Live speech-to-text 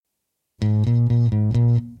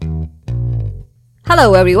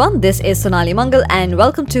Hello everyone, this is Sonali Mangal and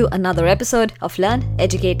welcome to another episode of Learn,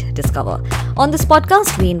 Educate, Discover. On this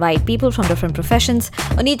podcast, we invite people from different professions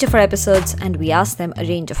on each of our episodes and we ask them a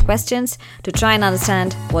range of questions to try and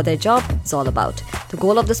understand what their job is all about. The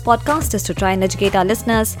goal of this podcast is to try and educate our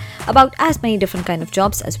listeners about as many different kind of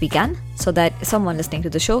jobs as we can so that someone listening to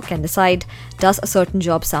the show can decide, does a certain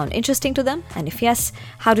job sound interesting to them? And if yes,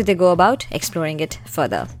 how do they go about exploring it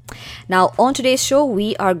further? Now, on today's show,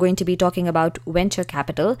 we are going to be talking about venture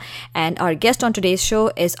capital, and our guest on today's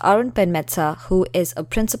show is Arun Penmetsa, who is a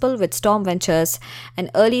principal with Storm Ventures,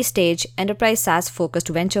 an early stage enterprise SaaS focused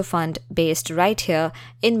venture fund based right here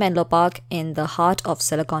in Menlo Park in the heart of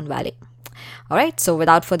Silicon Valley. All right, so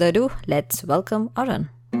without further ado, let's welcome Arun.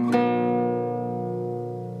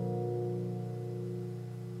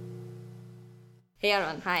 Hey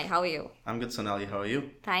Arun, hi, how are you? I'm good, Sonali. How are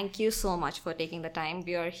you? Thank you so much for taking the time.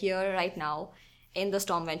 We are here right now in the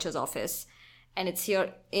Storm Ventures office, and it's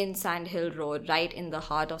here in Sand Hill Road, right in the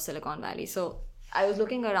heart of Silicon Valley. So I was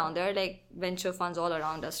looking around, there are like venture funds all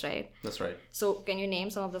around us, right? That's right. So can you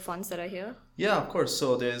name some of the funds that are here? Yeah, of course.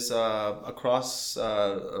 So there's across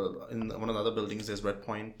in one of the other buildings, there's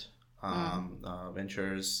Redpoint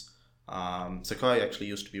Ventures. Sequoia actually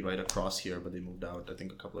used to be right across here, but they moved out, I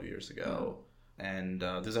think, a couple of years ago. And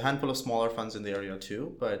there's a handful of smaller funds in the area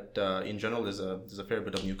too, but in general, there's a fair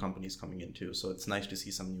bit of new companies coming in too. So it's nice to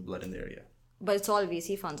see some new blood in the area. But it's all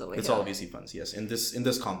VC funds over here. It's all VC funds, yes, in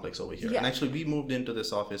this complex over here. Yeah. And actually, we moved into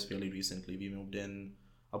this office fairly recently. We moved in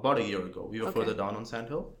about a year ago. We were further down on Sand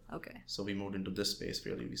Hill. Okay. So we moved into this space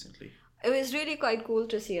fairly recently. It was really quite cool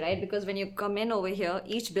to see, right? Because when you come in over here,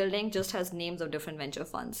 each building just has names of different venture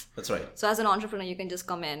funds. That's right. So as an entrepreneur, you can just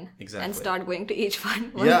come in and start going to each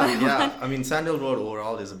fund one by one. I mean, Sand Hill Road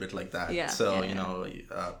overall is a bit like that. Yeah. So,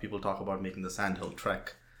 people talk about making the Sand Hill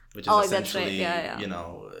Trek, which is essentially,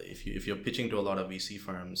 if you're pitching to a lot of VC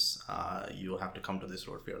firms, you have to come to this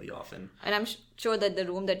road fairly often. And I'm sure that the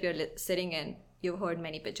room that we're sitting in, you've heard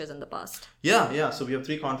many pitches in the past. Yeah. So we have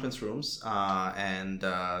 3 conference rooms, and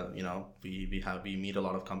we meet a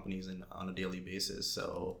lot of companies on a daily basis.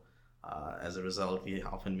 So as a result, we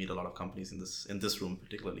often meet a lot of companies in this room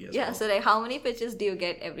particularly as well. Yeah. So like, how many pitches do you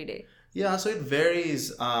get every day? Yeah, so it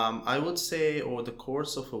varies. I would say over the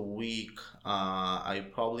course of a week, I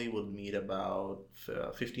probably would meet about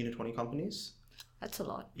 15 to 20 companies. That's a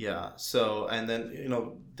lot. Yeah. So, and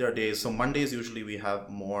then, there are days. So Mondays, usually we have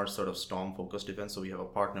more sort of Storm focused events. So we have a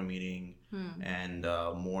partner meeting and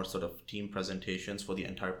more sort of team presentations for the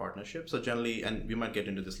entire partnership. So generally, and we might get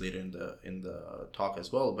into this later in the talk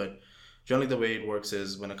as well, but generally the way it works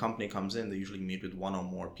is when a company comes in, they usually meet with one or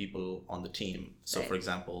more people on the team. So right. For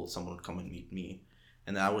example, someone would come and meet me.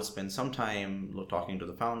 And then I would spend some time talking to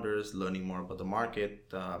the founders, learning more about the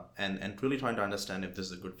market, and really trying to understand if this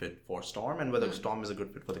is a good fit for Storm and whether Storm is a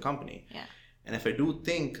good fit for the company. Yeah. And if I do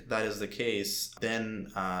think that is the case,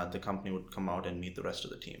 then the company would come out and meet the rest of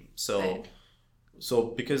the team. So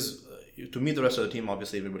because to meet the rest of the team,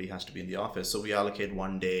 obviously everybody has to be in the office. So we allocate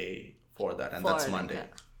one day for that, and that's Monday. Yeah.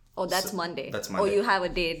 Oh, that's Monday. That's Monday. Oh, you have a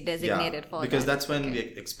date designated for that. Because that's when we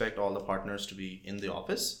expect all the partners to be in the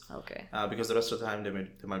office. Okay. Because the rest of the time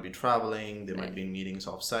they might be traveling, they might be in meetings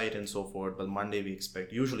off-site and so forth. But Monday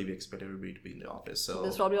usually we expect everybody to be in the office. So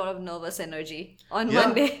there's probably a lot of nervous energy on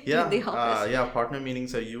Monday in the office. Partner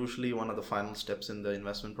meetings are usually one of the final steps in the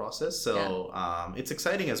investment process. So it's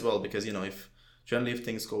exciting as well because, if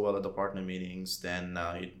things go well at the partner meetings, then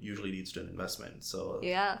it usually leads to an investment. So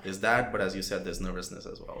there's that, but as you said, there's nervousness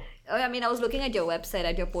as well. I mean, I was looking at your website,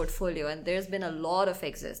 at your portfolio, and there's been a lot of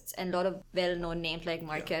exits and a lot of well-known names like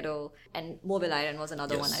Marketo and Mobile Iron was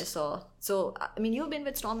another one I saw. So, I mean, you've been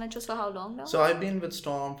with Storm Ventures for how long now? So I've been with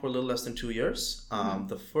Storm for a little less than 2 years.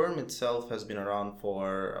 The firm itself has been around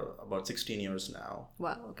for about 16 years now.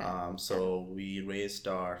 Wow, okay. We raised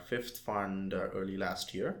our 5th fund early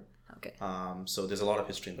last year. Okay. So there's a lot of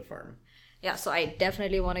history in the firm. Yeah, so I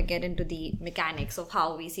definitely want to get into the mechanics of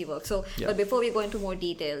how VC works. So, but before we go into more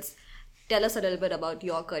details, tell us a little bit about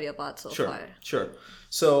your career path so far. Sure.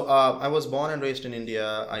 So I was born and raised in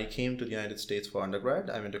India. I came to the United States for undergrad.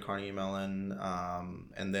 I went to Carnegie Mellon,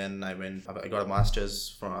 and then I got a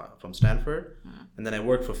master's from Stanford, and then I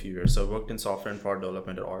worked for a few years. So I worked in software and product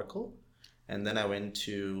development at Oracle, and then I went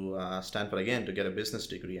to Stanford again to get a business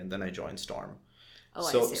degree, and then I joined Storm.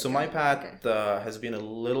 So my path has been a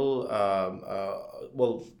little,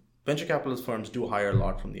 venture capitalist firms do hire a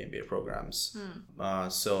lot from the MBA programs.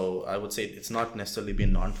 So I would say it's not necessarily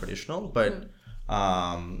been non-traditional, but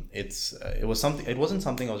it wasn't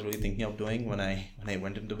something I was really thinking of doing when I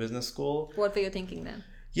went into business school. What were you thinking then?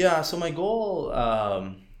 Yeah, so my goal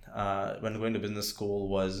when going to business school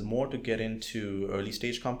was more to get into early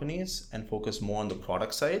stage companies and focus more on the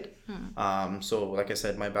product side. So like I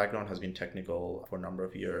said, my background has been technical for a number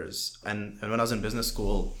of years. And when I was in business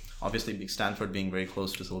school, obviously Stanford being very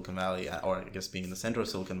close to Silicon Valley, or I guess being in the center of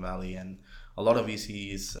Silicon Valley, and a lot of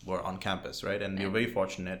VCs were on campus, right? And we were very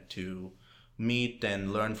fortunate to meet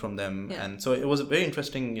and learn from them. And so it was very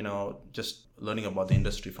interesting, just learning about the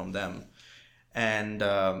industry from them. And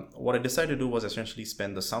what I decided to do was essentially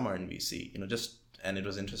spend the summer in VC, and it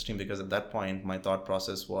was interesting because at that point, my thought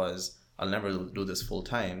process was, I'll never do this full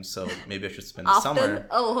time, so maybe I should spend the summer.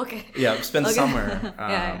 Oh, okay. Yeah, spend the summer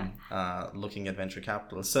looking at venture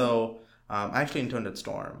capital. So I actually interned at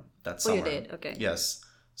Storm that summer. Oh, you did? Okay. Yes.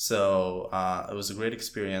 So it was a great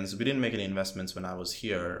experience. We didn't make any investments when I was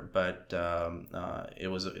here, but it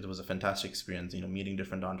was a fantastic experience. Meeting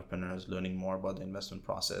different entrepreneurs, learning more about the investment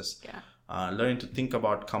process, learning to think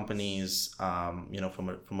about companies,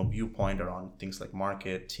 from a viewpoint around things like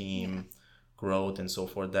market, team, growth, and so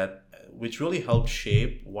forth. Which really helped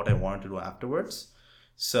shape what I wanted to do afterwards.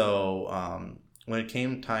 So when it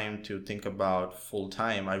came time to think about full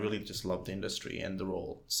time, I really just loved the industry and the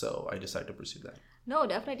role. So I decided to pursue that. No,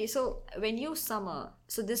 definitely. So when you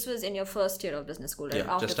so this was in your first year of business school, right?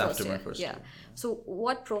 Yeah, just after my first year. So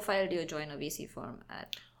what profile do you join a VC firm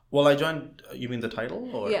at? Well, I joined, you mean the title?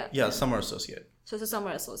 Or? Yeah, summer associate. So it's a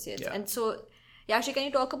summer associate. Yeah. And so, actually, can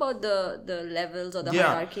you talk about the levels or the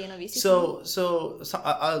hierarchy in a VC firm? So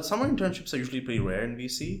summer internships are usually pretty rare in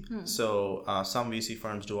VC. So some VC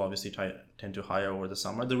firms do obviously tend to hire over the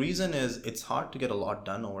summer. The reason is it's hard to get a lot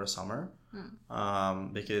done over summer.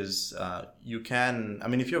 Because you can,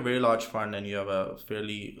 if you're a very large fund and you have a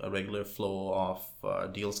fairly regular flow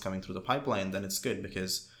of deals coming through the pipeline, then it's good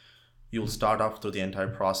because you'll start off through the entire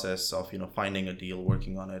process of, finding a deal,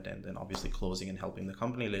 working on it, and then obviously closing and helping the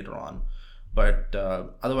company later on. But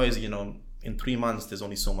otherwise, in 3 months, there's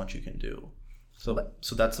only so much you can do. So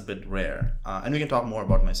that's a bit rare. And we can talk more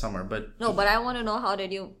about my summer, but... No, but I want to know how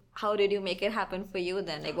did you make it happen for you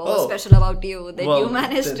then? Like, what was special about you that you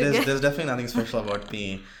managed to get? There's definitely nothing special about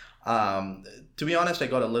me. To be honest, I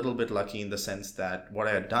got a little bit lucky in the sense that what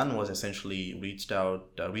I had done was essentially reach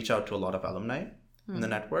out to a lot of alumni in the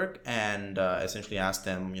network and essentially ask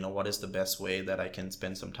them, what is the best way that I can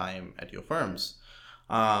spend some time at your firms?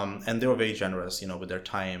 And they were very generous, with their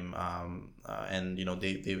time. And,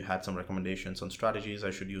 they had some recommendations on strategies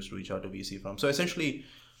I should use to reach out to VC firms. So essentially,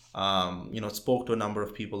 spoke to a number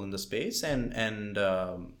of people in the space. And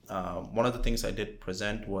one of the things I did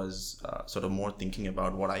present was sort of more thinking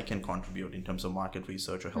about what I can contribute in terms of market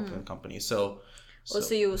research or helping a company. So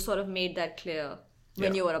you sort of made that clear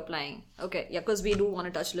when you were applying. Okay. Yeah, because we do want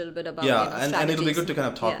to touch a little bit about and it'll be good to kind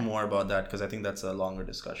of talk more about that because I think that's a longer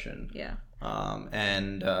discussion. Yeah. So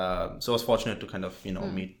I was fortunate to kind of,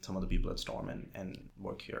 meet some of the people at Storm and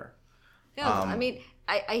work here. Yeah,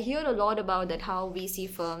 I hear a lot about that, how VC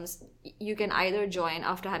firms, you can either join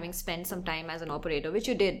after having spent some time as an operator, which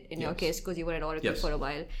you did in your case because you were at Oracle for a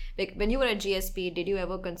while. Like when you were at GSP, did you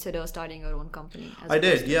ever consider starting your own company? I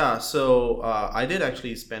did, yeah. So I did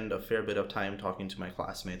actually spend a fair bit of time talking to my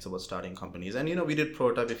classmates about starting companies. And, we did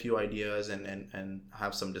prototype a few ideas and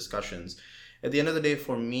have some discussions. At the end of the day,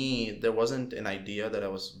 for me, there wasn't an idea that I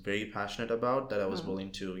was very passionate about that I was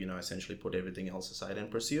willing to, essentially put everything else aside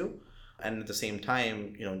and pursue. And at the same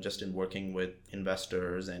time, just in working with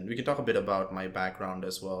investors, and we can talk a bit about my background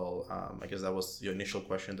as well. I guess that was your initial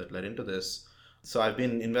question that led into this. So I've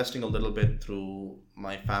been investing a little bit through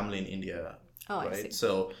my family in India, right? I see.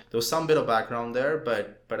 So there was some bit of background there,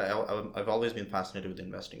 but I've always been fascinated with the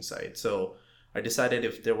investing side. So I decided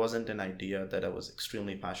if there wasn't an idea that I was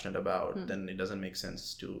extremely passionate about, then it doesn't make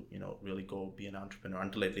sense to, really go be an entrepreneur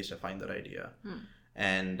until at least I find that idea.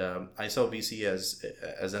 And I saw VC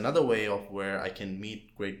as another way of where I can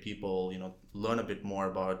meet great people, learn a bit more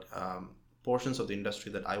about portions of the industry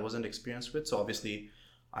that I wasn't experienced with. So obviously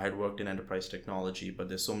I had worked in enterprise technology, but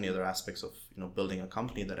there's so many other aspects of, building a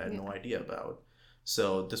company that I had no idea about.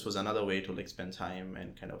 So this was another way to spend time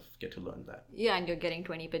and kind of get to learn that. Yeah, and you're getting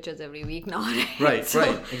 20 pitches every week now, right?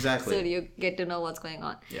 Right, exactly. So you get to know what's going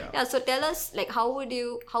on. Yeah. So tell us, how would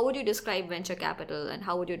you describe venture capital and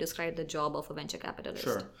how would you describe the job of a venture capitalist?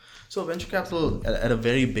 Sure. So venture capital at a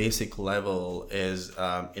very basic level is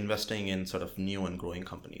investing in sort of new and growing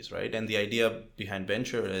companies, right? And the idea behind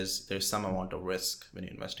venture is there's some amount of risk when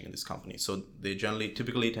you're investing in these companies. So they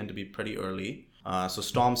typically tend to be pretty early. So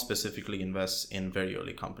Storm specifically invests in very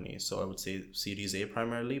early companies. So I would say Series A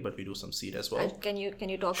primarily, but we do some seed as well. Can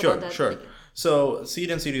you talk Sure, about that? sure. So seed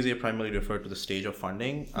and Series A primarily refer to the stage of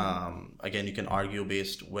funding. Again, you can argue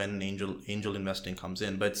based when angel investing comes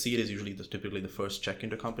in, but seed is usually typically the first check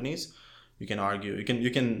into companies. You can argue, you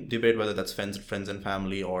can debate whether that's friends and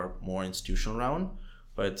family or more institutional round.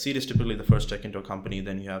 But seed is typically the first check into a company.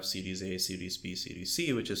 Then you have Series A, Series B, Series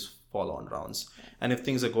C, which is follow-on rounds. And if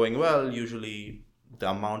things are going well, usually the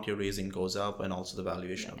amount you're raising goes up, and also the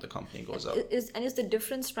valuation of the company goes up. Is the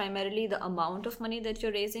difference primarily the amount of money that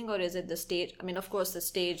you're raising, or is it the stage? I mean, of course, the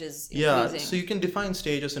stage is increasing. So you can define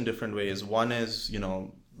stages in different ways. One is,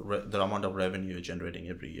 the amount of revenue you're generating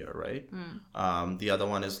every year, right? The other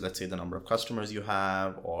one is, let's say, the number of customers you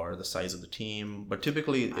have or the size of the team. But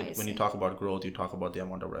typically, when you talk about growth, you talk about the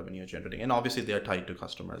amount of revenue you're generating. And obviously, they're tied to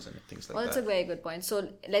customers and things like that. Well, that's a very good point. So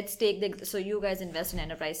let's take so you guys invest in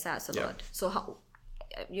enterprise SaaS a lot. So how,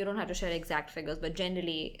 you don't have to share exact figures, but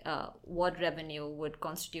generally, what revenue would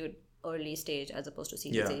constitute early stage as opposed to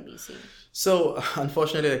Series A, B, C? So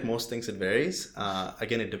unfortunately, like most things, it varies.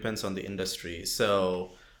 Again, it depends on the industry.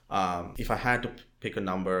 So if I had to pick a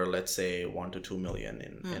number, let's say 1 to 2 million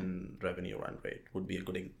in revenue run rate would be a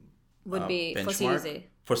good benchmark for Series A.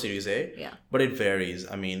 For Series A, yeah. But it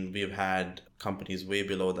varies. I mean, we've had companies way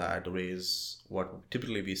below that raise what would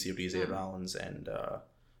typically be Series A rounds and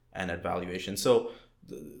at valuation. So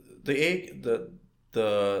the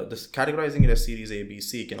categorizing it as Series A, B,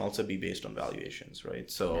 C can also be based on valuations,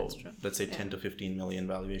 right? So let's say 10 to 15 million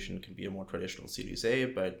valuation can be a more traditional Series A,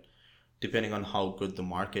 but depending on how good the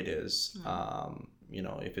market is,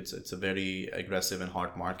 if it's a very aggressive and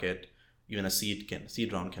hot market, even a seed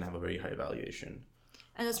round can have a very high valuation.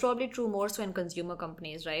 And it's probably true more so in consumer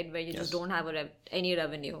companies, right, where you just don't have any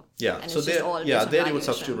revenue. Yeah, and so there you would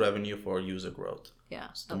substitute revenue for user growth. Yeah,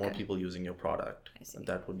 so the more people using your product,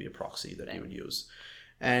 that would be a proxy that you would use.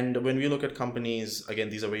 And when we look at companies,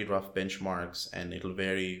 again, these are very rough benchmarks, and it'll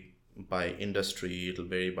vary by industry, it'll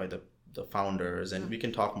vary by the founders, and we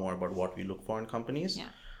can talk more about what we look for in companies. Yeah.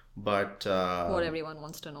 But what everyone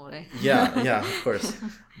wants to know, right? yeah, of course.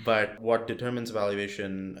 But what determines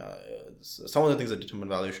valuation, some of the things that determine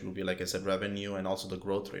valuation would be, like I said, revenue and also the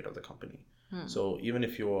growth rate of the company. So even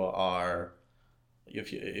if your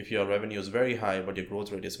revenue is very high but your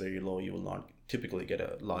growth rate is very low, you will not typically get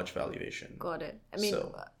a large valuation. Got it. I mean,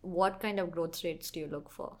 what kind of growth rates do you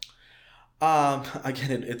look for?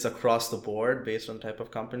 Again, it's across the board based on type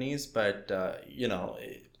of companies, but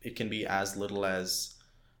it can be as little as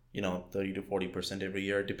 30 to 40% every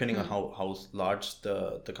year, depending on how large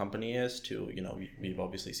the company is. To we've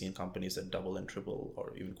obviously seen companies that double and triple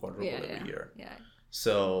or even quadruple every year. Yeah.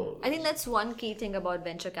 So I think that's one key thing about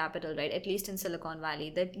venture capital, right? At least in Silicon Valley,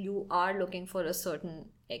 that you are looking for a certain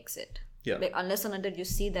exit. Yeah. Like unless and until you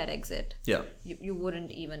see that exit, you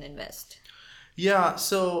wouldn't even invest. Yeah.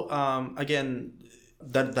 So again,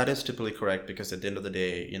 that is typically correct, because at the end of the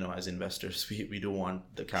day, as investors, we do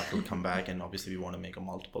want the capital to come back, and obviously we want to make a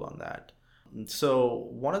multiple on that. So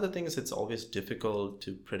one of the things that's always difficult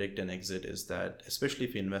to predict an exit is that, especially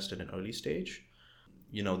if you invest at an early stage,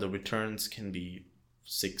 the returns can be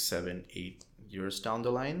 6, 7, 8 years down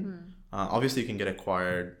the line. Obviously you can get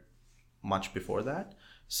acquired much before that.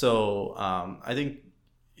 So I think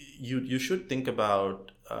you should think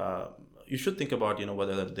about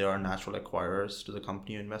whether there are natural acquirers to the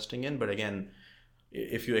company you're investing in. But again,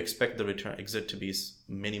 if you expect the exit to be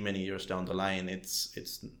many, many years down the line,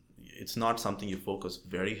 it's not something you focus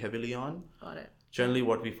very heavily on. Got it. Generally,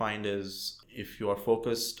 what we find is if you are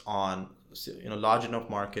focused on large enough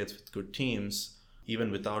markets with good teams,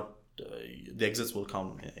 even without the exits will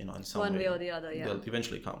come in some one way or the other. Yeah, they'll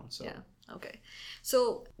eventually come. So. Yeah. Okay.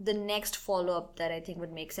 So the next follow-up that I think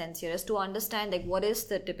would make sense here is to understand, like, what is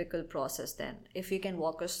the typical process then? If you can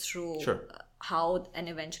walk us through how and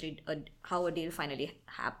eventually how a deal finally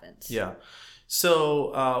happens. Yeah.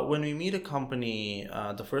 So when we meet a company,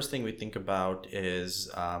 the first thing we think about is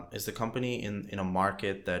the company in a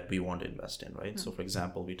market that we want to invest in, right? So for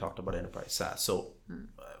example, we talked about enterprise SaaS. So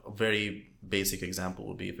a very basic example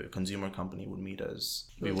would be if a consumer company would meet us,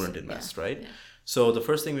 we wouldn't invest, right? Yeah. So the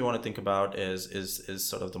first thing we want to think about is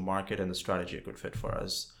sort of the market and the strategy a good fit for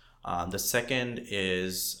us. The second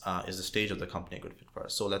is the stage of the company a good fit for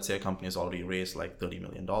us. So let's say a company has already raised like $30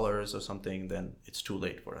 million or something, then it's too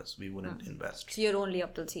late for us. We wouldn't invest. So you're only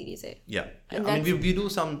up till Series A. Yeah. I mean, we do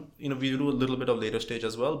some, we do a little bit of later stage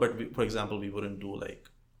as well, but for example, we wouldn't do like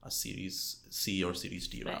a Series C or Series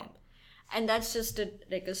D round. And that's just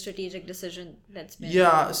a strategic decision that's been.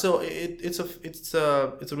 Yeah, so it's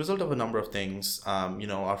a result of a number of things.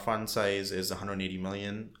 Our fund size is 180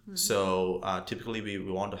 million. So typically we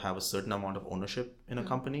want to have a certain amount of ownership in a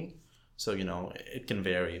company. So it can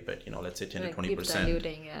vary, but let's say 10 to 20%. Keep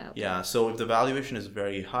diluting, yeah. Okay. Yeah. So if the valuation is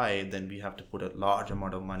very high, then we have to put a large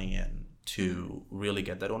amount of money in to really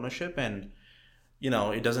get that ownership. And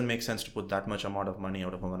it doesn't make sense to put that much amount of money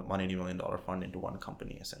out of a $180 million fund into one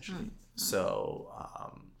company, essentially. So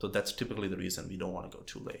that's typically the reason we don't want to go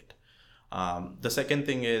too late. The second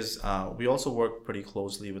thing is we also work pretty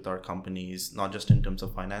closely with our companies, not just in terms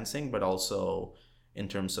of financing, but also in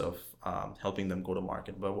terms of helping them go to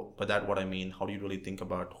market. But by that, what I mean, how do you really think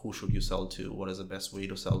about who should you sell to? What is the best way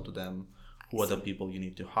to sell to them? Who are the people you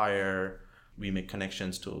need to hire? We make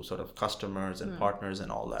connections to sort of customers and partners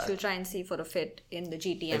and all that. To try and see for a fit in the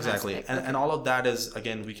GTM exactly. aspect. And all of that is,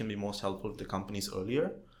 again, we can be most helpful to the companies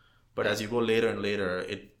earlier. But as you go later and later,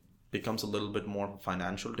 it becomes a little bit more of a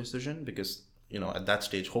financial decision because, at that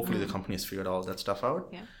stage, hopefully the company has figured all that stuff out.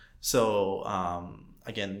 Yeah. So,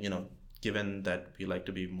 again, given that we like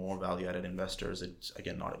to be more value-added investors, it's,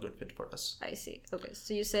 again, not a good fit for us. I see. Okay.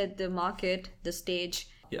 So you said the market, the stage.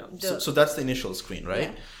 Yeah. So that's the initial screen,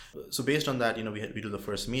 right? Yeah. So based on that, we do the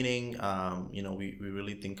first meeting. We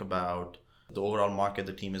really think about the overall market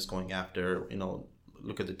the team is going after.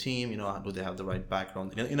 Look at the team. Do they have the right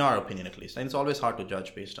background? In our opinion, at least. And it's always hard to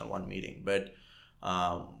judge based on one meeting. But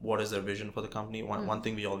what is their vision for the company? One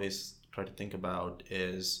thing we always try to think about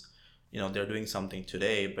is, they're doing something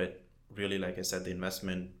today, but really, like I said, the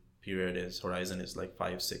investment horizon is like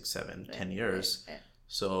 5, 6, 7, 10 years. Right.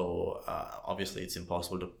 So obviously it's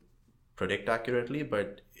impossible to predict accurately,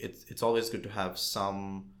 but it's always good to have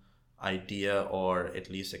some idea or at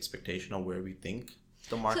least expectation of where we think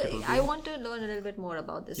the market will be. I want to learn a little bit more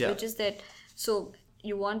about this, which is that, so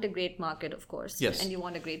you want a great market, of course, yes, and you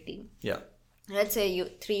want a great team. Yeah. Let's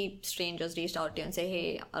say 3 strangers reached out to you and say,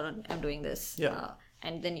 hey, Arun, I'm doing this. Yeah.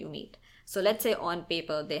 And then you meet. So let's say on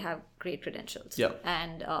paper, they have great credentials. Yeah.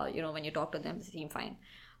 And, when you talk to them, they seem fine.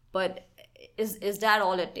 But is that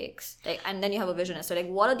all it takes? And then you have a vision. So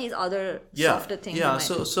what are these other softer things? Yeah.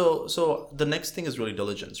 So the next thing is really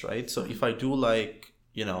diligence, right? So if I do like,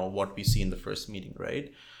 what we see in the first meeting,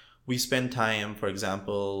 right? We spend time, for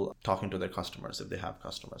example, talking to their customers if they have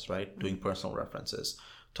customers, right? Doing personal references,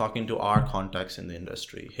 talking to our contacts in the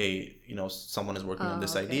industry. Hey, someone is working on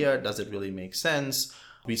this idea. Does it really make sense?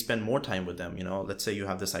 We spend more time with them. Let's say you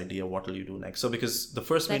have this idea, what will you do next? So because the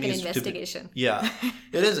first meeting is an investigation.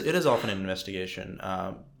 It is often an investigation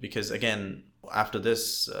because, again, after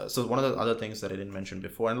this, so one of the other things that I didn't mention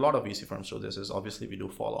before, and a lot of VC firms do this, is obviously we do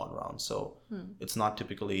follow-on rounds. So it's not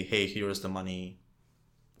typically, hey, here's the money,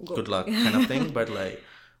 good luck kind of thing,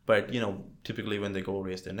 but typically when they go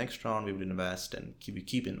raise their next round, we would invest and we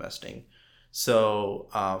keep investing. So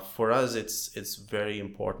for us, it's very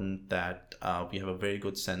important that we have a very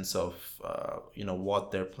good sense of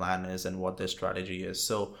what their plan is and what their strategy is.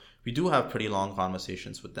 So we do have pretty long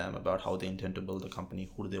conversations with them about how they intend to build a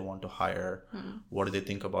company, who do they want to hire, what do they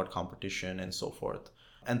think about competition, and so forth.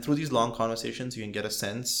 And through these long conversations, you can get a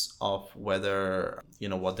sense of whether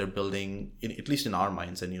what they're building, at least in our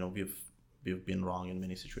minds, and we've been wrong in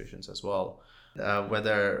many situations as well.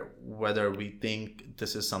 Whether we think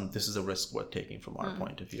this is a risk worth taking from our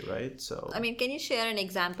point of view, right? So I mean, can you share an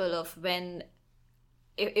example of when,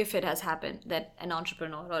 if it has happened, that an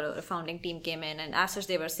entrepreneur or a founding team came in and as such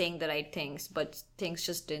they were saying the right things, but things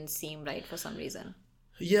just didn't seem right for some reason?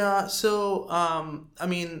 Yeah. So I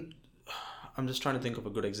mean, I'm just trying to think of a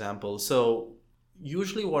good example. So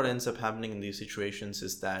usually what ends up happening in these situations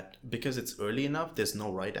is that because it's early enough, there's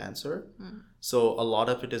no right answer. So a lot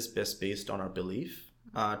of it is based on our belief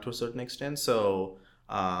to a certain extent. So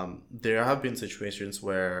there have been situations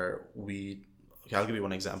where I'll give you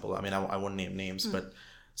one example. I mean, I won't name names, but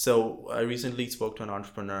so I recently spoke to an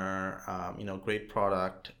entrepreneur, great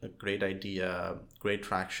product, a great idea, great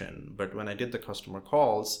traction. But when I did the customer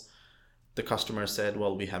calls, the customer said,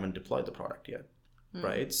 well, we haven't deployed the product yet.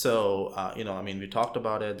 Right. So, we talked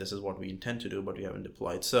about it. This is what we intend to do, but we haven't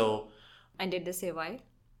deployed. So. And did they say why?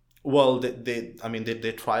 Well, they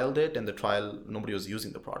trialed it, and the trial, nobody was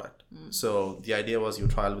using the product. So the idea was you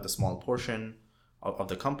trial with a small portion of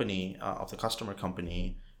the company, of the customer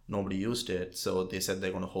company. Nobody used it. So they said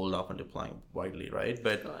they're going to hold off on deploying widely. Right.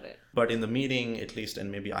 But in the meeting, at least, and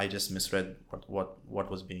maybe I just misread what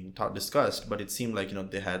was being discussed, but it seemed like,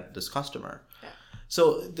 they had this customer. Yeah.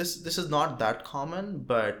 So this is not that common,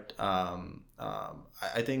 but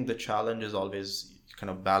I think the challenge is always kind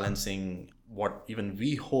of balancing what even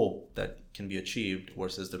we hope that can be achieved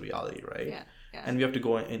versus the reality, right? Yeah. and we have to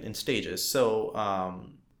go in stages. So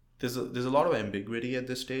there's a lot of ambiguity at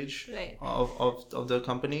this stage of the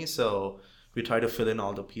company. So we try to fill in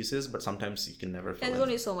all the pieces, but sometimes you can never fill in. There's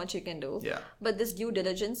only so much you can do. Yeah. But this due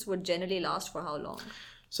diligence would generally last for how long?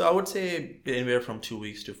 So I would say anywhere from 2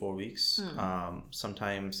 weeks to 4 weeks.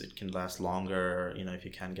 Sometimes it can last longer, if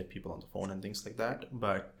you can get people on the phone and things like that.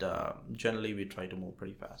 But generally, we try to move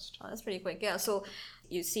pretty fast. Oh, that's pretty quick. Yeah. So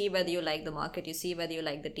you see whether you like the market, you see whether you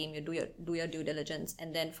like the team, you do your due diligence,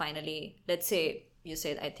 and then finally, let's say you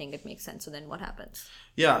say, I think it makes sense. So then what happens?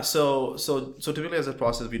 Yeah. So typically as a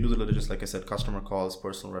process, we do the diligence, like I said, customer calls,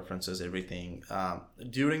 personal references, everything.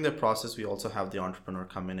 During the process, we also have the entrepreneur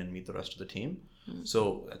come in and meet the rest of the team.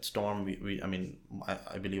 So at Storm,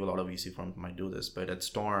 I believe a lot of VC firms might do this, but at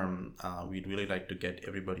Storm, we'd really like to get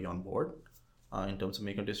everybody on board in terms of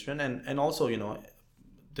making a decision. And also,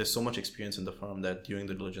 there's so much experience in the firm that during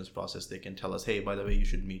the diligence process, they can tell us, hey, by the way, you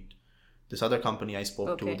should meet this other company I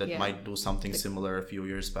spoke to that might do something similar a few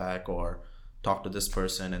years back, or talk to this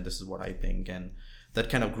person and this is what I think. And that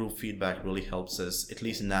kind of group feedback really helps us at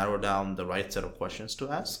least narrow down the right set of questions to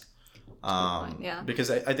ask. Because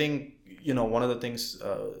I think, one of the things,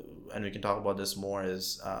 and we can talk about this more,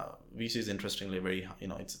 is VC is interestingly very,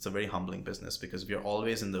 it's a very humbling business, because we are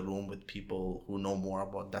always in the room with people who know more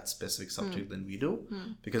about that specific subject than we do,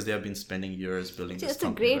 because they have been spending years building this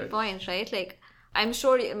company. It's a great point, right? Like, I'm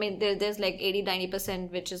sure, there's like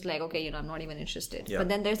 80-90% which is like, okay, I'm not even interested. But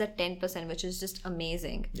then there's that 10% which is just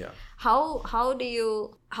amazing. Yeah. How do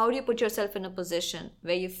you put yourself in a position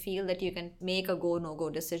where you feel that you can make a go no go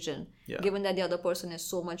decision, given that the other person is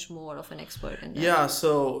so much more of an expert in that? Yeah.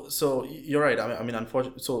 So you're right. I mean,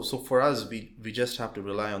 unfortunately, so for us, we just have to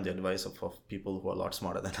rely on the advice of people who are a lot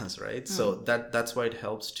smarter than us, right? So that's why it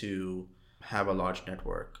helps to have a large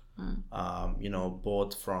network.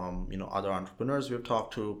 Both from, other entrepreneurs we've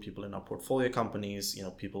talked to, people in our portfolio companies,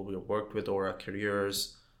 people we've worked with over our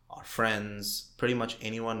careers, our friends, pretty much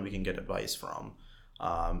anyone we can get advice from.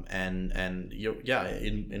 In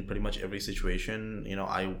pretty much every situation,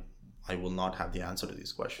 I will not have the answer to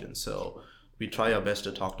these questions. So we try our best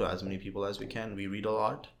to talk to as many people as we can. We read a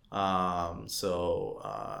lot.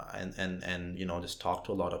 Just talk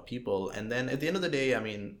to a lot of people. And then at the end of the day,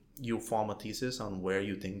 you form a thesis on where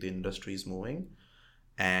you think the industry is moving.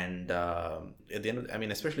 And at the end of,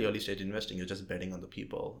 especially early stage investing, you're just betting on the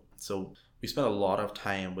people. So we spend a lot of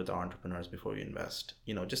time with our entrepreneurs before we invest,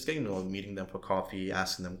 just getting to know, meeting them for coffee,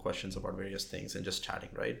 asking them questions about various things and just chatting,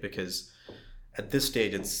 right? Because at this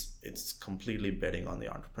stage, it's completely betting on the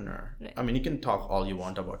entrepreneur. Right. You can talk all you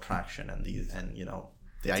want about traction and the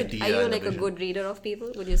idea. Are you like a good reader of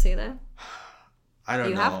people? Would you say that? I don't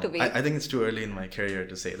know. You have to be. I think it's too early in my career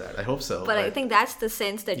to say that. I hope so. But I think that's the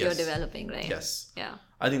sense that you're developing, right? Yes. Yeah.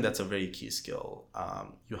 I think that's a very key skill.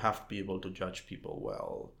 You have to be able to judge people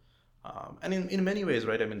well. And in many ways,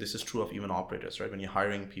 right? This is true of even operators, right? When you're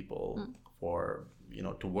hiring people for,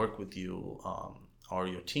 to work with you or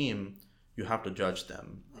your team, you have to judge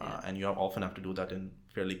them. And you often have to do that in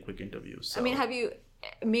fairly quick interviews. So.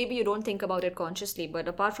 Maybe you don't think about it consciously, but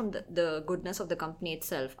apart from the goodness of the company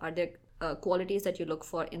itself, are there qualities that you look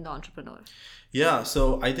for in the entrepreneur? Yeah,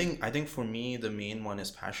 so I think for me, the main one is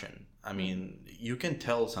passion. You can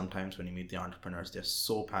tell sometimes when you meet the entrepreneurs, they're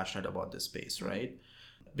so passionate about this space, right?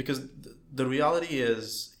 Because the reality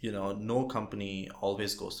is, no company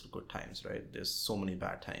always goes through good times, right? There's so many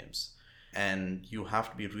bad times. And you have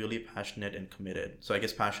to be really passionate and committed. So I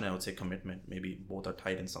guess passion, I would say commitment, maybe both are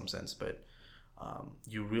tied in some sense, but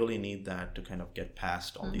you really need that to kind of get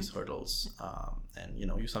past all these hurdles. And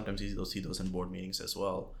you sometimes see those in board meetings as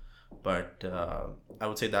well. But I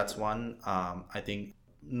would say that's one. I think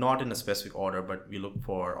not in a specific order, but we look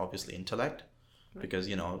for obviously intellect, because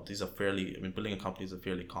these are building a company is a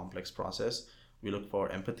fairly complex process. We look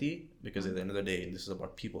for empathy, because at the end of the day, this is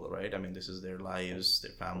about people, right? This is their lives,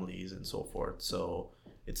 their families, and so forth. So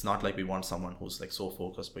it's not like we want someone who's like so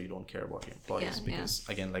focused, but you don't care about your employees, because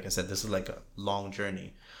again, like I said, this is like a long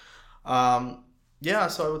journey. So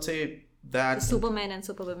I would say that the Superman and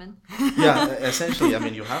Superwomen. Yeah, essentially.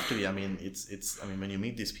 You have to be. It's when you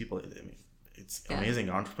meet these people, it's amazing.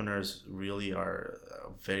 Entrepreneurs really are a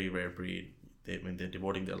very rare breed. They're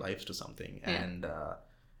devoting their lives to something, and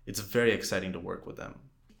it's very exciting to work with them.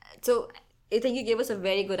 So I think you gave us a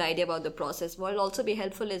very good idea about the process. What will also be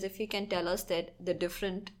helpful is if you can tell us that the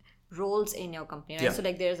different roles in your company, right? So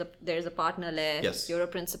like there's a partner layer, you're a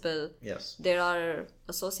principal, there are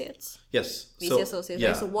associates, VC associates,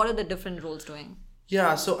 right? So what are the different roles doing?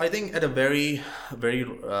 Yeah, so I think at a very, very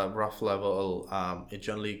rough level, it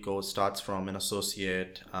generally starts from an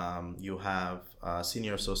associate. You have a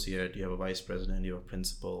senior associate, you have a vice president, you have a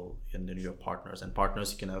principal, and then you have partners. And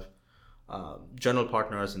partners, you can have general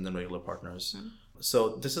partners and then regular partners.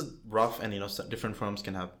 So this is rough, and different firms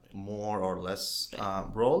can have more or less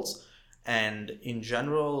roles. And in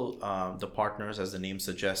general, the partners, as the name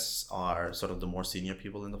suggests, are sort of the more senior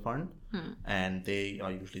people in the fund. And they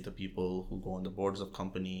are usually the people who go on the boards of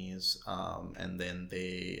companies, and then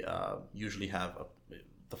they usually have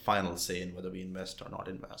the final say in whether we invest or not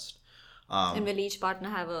invest. And will each partner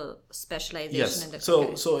have a specialization Yes. in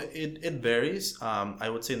the So it varies. I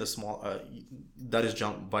would say in the small, that is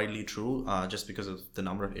widely true, just because of the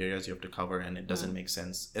number of areas you have to cover, and it doesn't make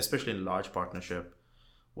sense, especially in a large partnership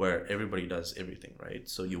where everybody does everything, right?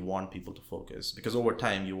 So you want people to focus, because over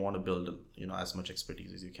time you want to build, as much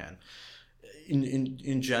expertise as you can.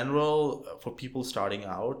 In general, for people starting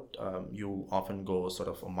out, you often go sort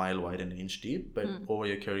of a mile wide and an inch deep, but over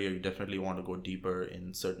your career, you definitely want to go deeper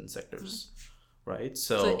in certain sectors, right?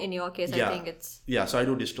 So in your case, I think it's... Yeah, so I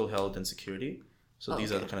do digital health and security. So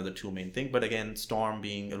these are kind of the two main things. But again, Storm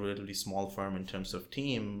being a relatively small firm in terms of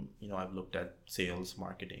team, I've looked at sales,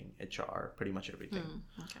 marketing, HR, pretty much everything.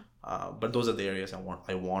 But those are the areas I want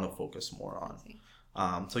to focus more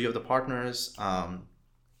on. So you have the partners,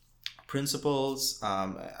 principals,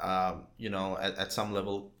 at some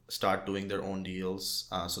level start doing their own deals.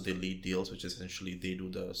 So they lead deals, which is essentially they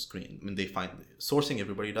do the screen. I mean, they find sourcing,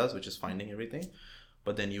 everybody does, which is finding everything.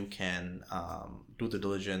 But then you can do the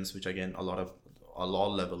diligence, which again, a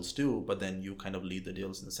lot levels do, but then you kind of lead the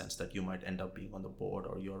deals in the sense that you might end up being on the board,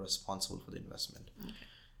 or you're responsible for the investment.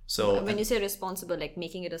 So when you say responsible, like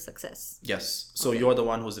making it a success. Yes. So you're the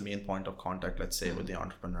one who's the main point of contact, let's say, with the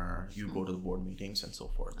entrepreneur. You go to the board meetings and so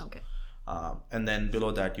forth. And then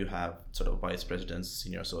below that, you have sort of vice presidents,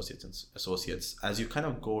 senior associates, and associates. As you kind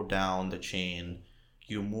of go down the chain,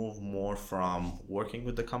 you move more from working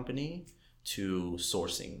with the company to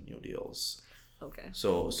sourcing new deals.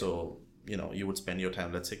 So you would spend your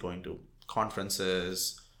time, let's say, going to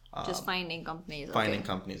conferences, just finding companies.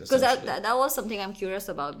 Companies. Because that was something I'm curious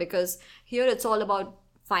about, because here it's all about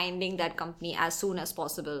finding that company as soon as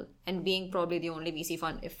possible and being probably the only VC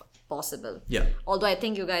fund if possible. Yeah. Although I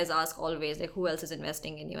think you guys ask always, like, who else is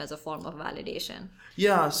investing in you as a form of validation.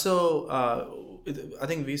 Yeah. So I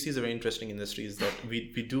think VC is a very interesting industry, is that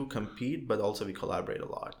we do compete, but also we collaborate a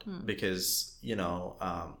lot. Because,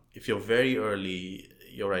 if you're very early,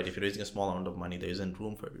 you're right, if you're raising a small amount of money, there isn't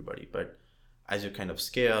room for everybody. But as you kind of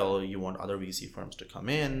scale, you want other VC firms to come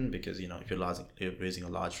in, because, if you're raising a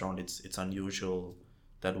large round, it's unusual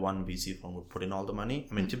that one VC firm would put in all the money.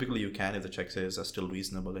 I mean, typically you can if the check sizes are still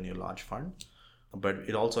reasonable in your large fund. But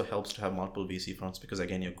it also helps to have multiple VC firms, because,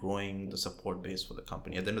 again, you're growing the support base for the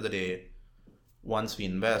company. At the end of the day, once we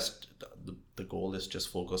invest, the goal is just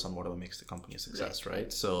focus on whatever makes the company a success,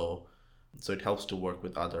 right? So it helps to work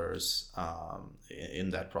with others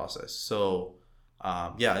in that process. So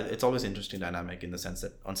it's always an interesting dynamic, in the sense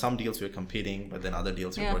that on some deals we're competing, but then other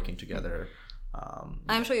deals we're working together.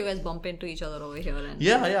 I'm sure you guys bump into each other over here. And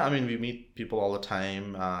I mean, we meet people all the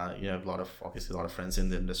time. You have a lot of friends in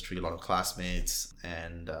the industry, a lot of classmates,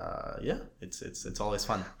 and it's always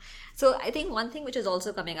fun. So I think one thing which is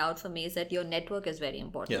also coming out for me is that your network is very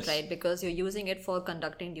important, right? Because you're using it for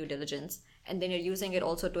conducting due diligence, and then you're using it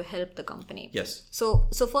also to help the company. Yes. So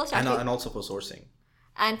first, actually, and also for sourcing.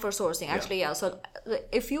 And for sourcing, actually, So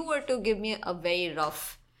if you were to give me a very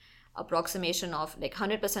rough approximation of like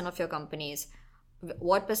 100% of your companies,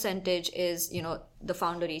 what percentage is the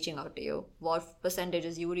founder reaching out to you, what percentage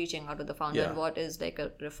is you reaching out to the founder, and what is like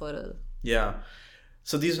a referral?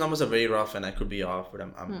 So these numbers are very rough, and I could be off, but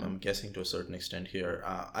I'm guessing to a certain extent here.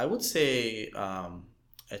 I would say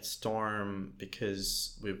at Storm,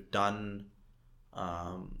 because we've done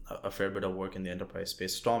a fair bit of work in the enterprise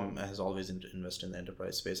space. Storm has always invested in the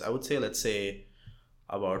enterprise space. I would say, let's say,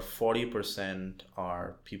 about 40%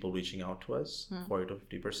 are people reaching out to us, 40 to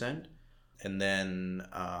 50%. And then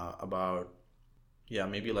about,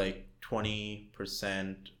 maybe like 20%,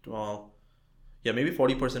 maybe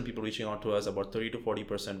 40% people reaching out to us, about 30 to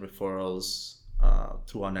 40% referrals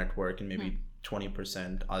through our network, and maybe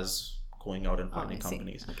 20% us going out and finding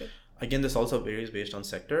companies. Again, this also varies based on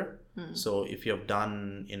sector. So if you have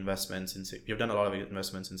done investments you've done a lot of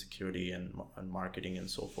investments in security and marketing and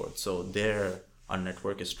so forth, so there our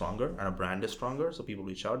network is stronger and our brand is stronger, so people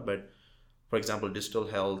reach out. But for example, digital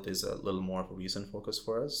health is a little more of a recent focus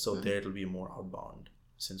for us, so there it'll be more outbound,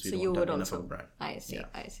 since we don't have enough of a brand. I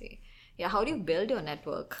see. Yeah, how do you build your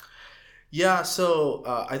network? Yeah, so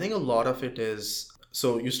I think a lot of it is,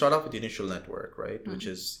 So you start off with the initial network, right? Which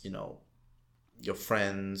is, your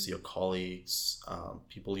friends, your colleagues,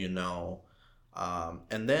 people you know.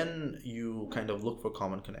 And then you kind of look for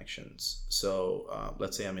common connections. So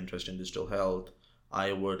let's say I'm interested in digital health.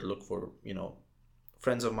 I would look for,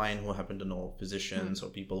 friends of mine who happen to know physicians or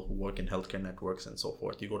people who work in healthcare networks and so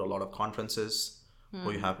forth. You go to a lot of conferences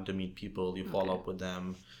where you happen to meet people, you follow up with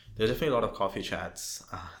them. There's definitely a lot of coffee chats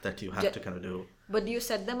that you have to kind of do. But do you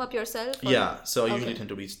set them up yourself? Or? Yeah, so I usually tend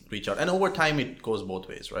to reach out. And over time, it goes both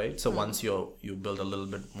ways, right? So once you build a little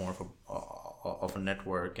bit more of a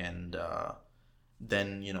network and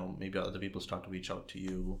then, maybe other people start to reach out to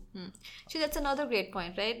you. See, that's another great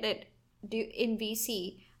point, right? That in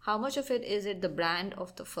VC, how much of it is it the brand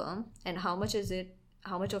of the firm and how much of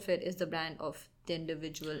it is the brand of the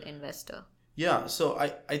individual investor? Yeah, so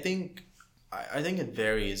I think it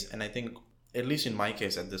varies, and I think at least in my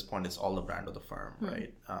case at this point it's all the brand of the firm,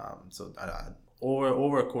 right? So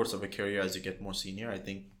over a course of a career, as you get more senior, I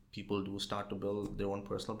think people do start to build their own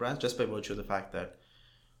personal brands just by virtue of the fact that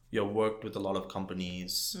you've worked with a lot of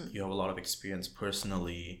companies, you have a lot of experience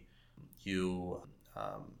personally, you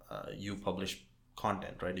publish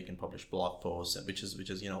content, right? You can publish blog posts, which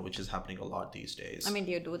is happening a lot these days. I mean,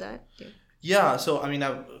 do you do that? Yeah, so I mean,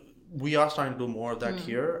 we are starting to do more of that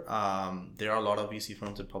here. There are a lot of VC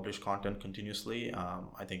firms that publish content continuously.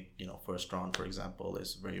 I think, First Round, for example,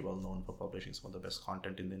 is very well known for publishing some of the best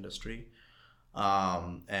content in the industry.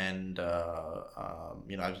 I've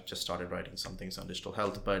just started writing some things on digital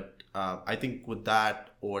health. But I think with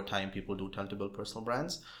that, over time, people do tend to build personal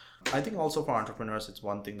brands. I think also for entrepreneurs, it's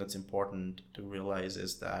one thing that's important to realize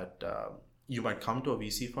is that you might come to a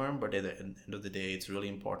VC firm, but at the end of the day, it's really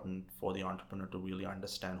important for the entrepreneur to really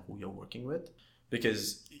understand who you're working with.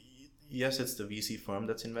 Because yes, it's the VC firm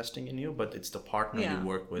that's investing in you, but it's the partner you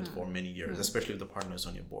work with for many years, especially if the partners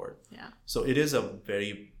on your board. Yeah. So it is a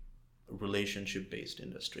very relationship-based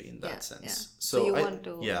industry in that sense. Yeah. So you want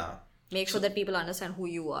to make sure So that people understand who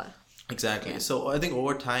you are. Exactly. Yeah. So I think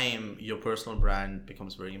over time, your personal brand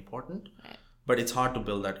becomes very important. Right. But it's hard to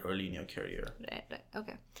build that early in your career. Right.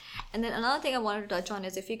 Okay. And then another thing I wanted to touch on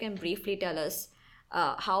is if you can briefly tell us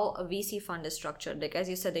how a VC fund is structured. Like as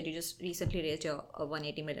you said that you just recently raised your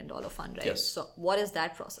 $180 million fund, right? Yes. So what is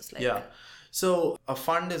that process like? Yeah. So a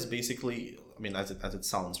fund is basically, I mean, as it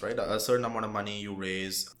sounds, right? A certain amount of money you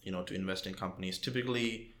raise, to invest in companies.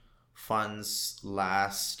 Typically, funds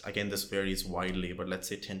last, again, this varies widely, but let's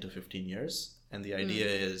say 10 to 15 years. And the idea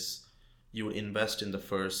is you invest in the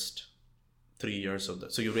first 3 years of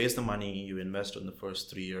that. So you raise the money, you invest in the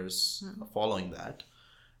first 3 years following that.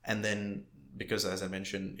 And then because as I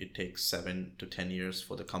mentioned, it takes 7 to 10 years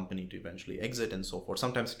for the company to eventually exit and so forth.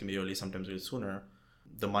 Sometimes it can be early, sometimes a little sooner.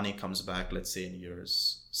 The money comes back, let's say in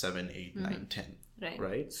years 7, 8, 9, 10.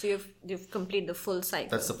 Right? So you've completed the full cycle.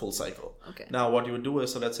 That's the full cycle. Okay. Now what you would do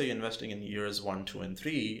is, so let's say you're investing in years 1, 2, and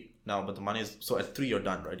 3. Now, but the money is, so at 3 you're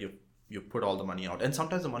done, right? You put all the money out. And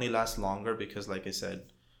sometimes the money lasts longer because like I said,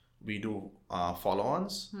 we do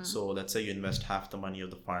follow-ons. So let's say you invest half the money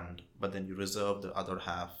of the fund, but then you reserve the other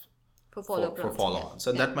half for follow-ons.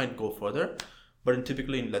 And that might go further. But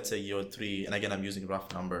typically, let's say year 3, and again, I'm using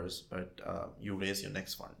rough numbers, but you raise your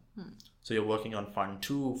next fund. So you're working on fund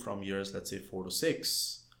 2 from years, let's say 4 to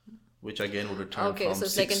 6, which again would return from so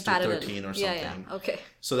 6 to 13 or something. Yeah. Okay.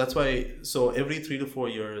 So that's why, so every 3 to 4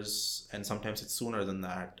 years, and sometimes it's sooner than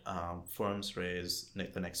that, firms raise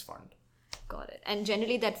the next fund. Got it. And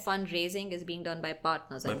generally that fundraising is being done by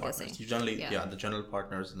partners, I'm guessing. You generally, the general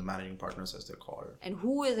partners and the managing partners as they're called. And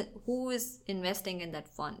who is investing in that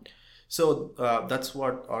fund? So that's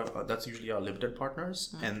usually our limited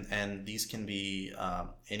partners, and these can be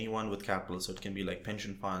anyone with capital. So it can be like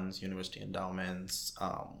pension funds, university endowments,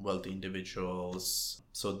 wealthy individuals.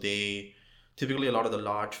 So they typically, a lot of the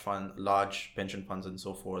large pension funds and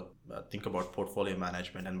so forth think about portfolio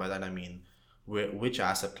management, and by that I mean which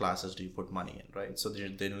asset classes do you put money in, right? So they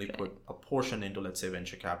generally put a portion into, let's say,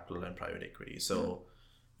 venture capital and private equity. So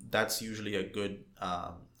that's usually a good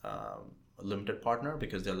limited partner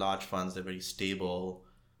because they're large funds, they're very stable,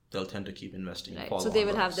 they'll tend to keep investing. So they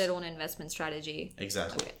will have their own investment strategy.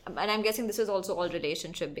 Exactly. Okay. And I'm guessing this is also all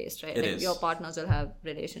relationship based, right? It is. Your partners will have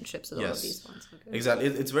relationships with all of these funds. Okay. Exactly.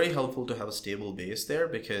 It's very helpful to have a stable base there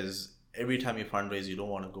because every time you fundraise, you don't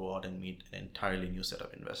want to go out and meet an entirely new set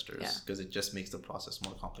of investors because it just makes the process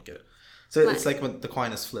more complicated. So it's like when the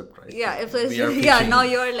coin is flipped, right? Yeah, if pitching, now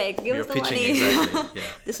you're like, give us the money. Exactly.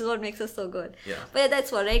 This is what makes us so good. Yeah. But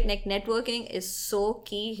that's what, right? Like networking is so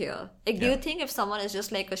key here. Like, do you think if someone is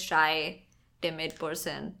just like a shy, timid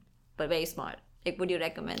person, but very smart, like would you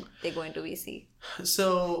recommend they go into VC?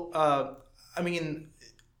 So, I mean,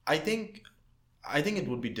 I think I think it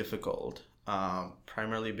would be difficult,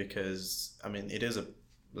 primarily because, I mean, it is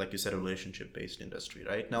like you said, a relationship-based industry,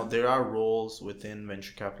 right? Now, there are roles within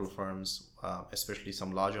venture capital firms, especially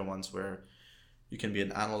some larger ones, where you can be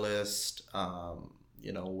an analyst,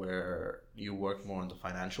 where you work more on the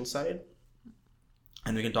financial side.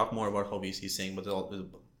 And we can talk more about how VC is saying, but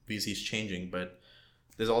VC is changing, but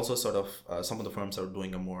there's also sort of some of the firms are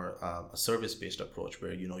doing a more a service-based approach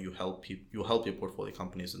where you help your portfolio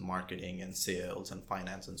companies in marketing and sales and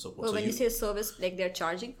finance and so forth. Well, so when you say service, like they're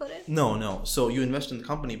charging for it? No. So you invest in the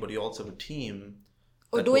company, but you also have a team.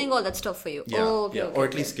 Doing all that stuff for you. Yeah, okay, or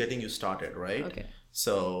at least getting you started, right? Okay.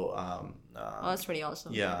 So that's pretty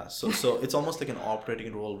awesome. Yeah. So it's almost like an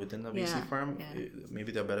operating role within a VC firm. Yeah.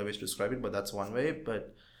 Maybe there are better ways to describe it, but that's one way.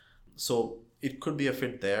 But so it could be a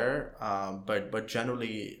fit there, but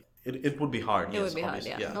generally it would be hard. It would be hard,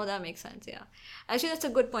 yeah. No, that makes sense, yeah. Actually, that's a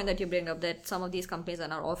good point that you bring up, that some of these companies are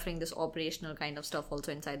now offering this operational kind of stuff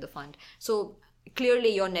also inside the fund. So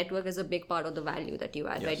clearly your network is a big part of the value that you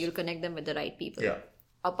add, right? You'll connect them with the right people. Yeah.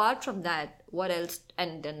 Apart from that, what else?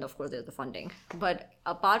 And then of course there's the funding. But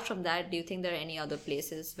apart from that, do you think there are any other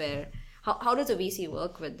places where, how does a VC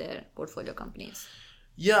work with their portfolio companies?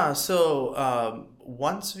 Yeah, so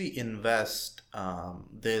once we invest,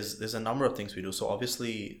 there's a number of things we do. So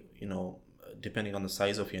obviously, depending on the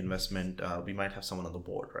size of your investment, we might have someone on the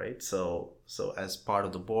board, right? So as part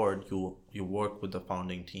of the board, you work with the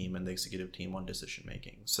founding team and the executive team on decision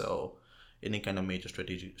making. So any kind of major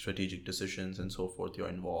strategic decisions and so forth, you're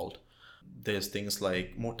involved. There's things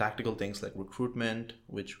like more tactical things like recruitment,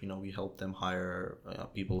 which we help them hire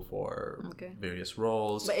people for various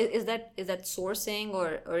roles. But is that sourcing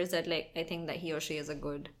or is that like, I think that he or she is a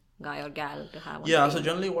good guy or gal to have on Yeah, the so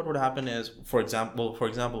generally what would happen is, for example,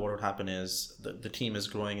 what would happen is the team is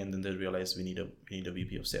growing and then they realize we need a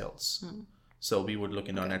VP of sales. So we would look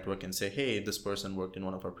in our network and say, hey, this person worked in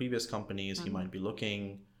one of our previous companies, he might be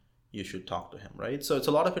looking, you should talk to him, right? So it's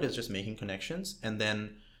a lot of it is just making connections, and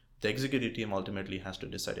then the executive team ultimately has to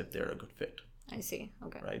decide if they're a good fit. I see.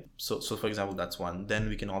 Okay. Right. So for example, that's one. Then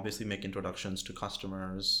we can obviously make introductions to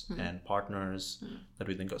customers and partners that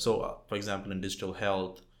we think of. So for example, in digital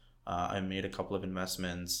health, I made a couple of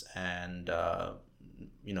investments, and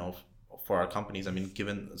for our companies, I mean,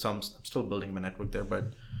 I'm still building my network there,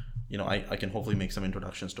 but I can hopefully make some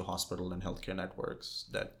introductions to hospital and healthcare networks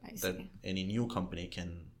that any new company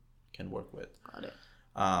can work with. Got it.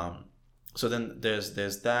 So then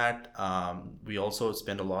there's that. We also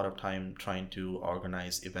spend a lot of time trying to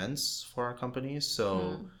organize events for our companies.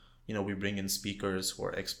 So we bring in speakers who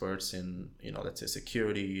are experts in let's say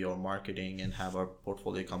security or marketing, and have our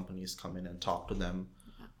portfolio companies come in and talk to them.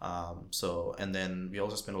 And then we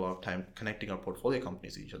also spend a lot of time connecting our portfolio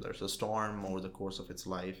companies to each other. So Storm, over the course of its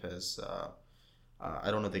life, has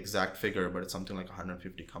I don't know the exact figure, but it's something like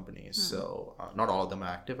 150 companies. So not all of them are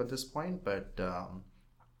active at this point, but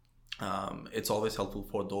it's always helpful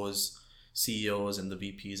for those CEOs and the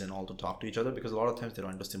VPs and all to talk to each other, because a lot of times they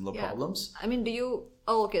run into similar problems. I mean,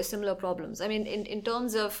 similar problems. I mean, in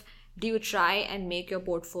terms of, do you try and make your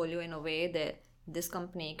portfolio in a way that this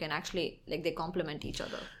company can actually, like, they complement each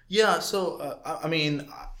other? Yeah, so I mean,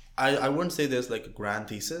 I wouldn't say there's like a grand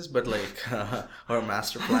thesis, but like or a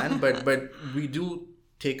master plan, but we do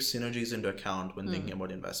take synergies into account when thinking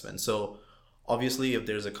about investment. So obviously, if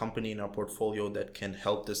there's a company in our portfolio that can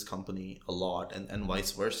help this company a lot, and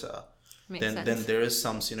vice versa, then there is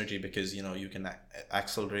some synergy, because you can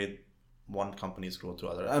accelerate one company's growth to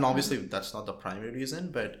other. And obviously that's not the primary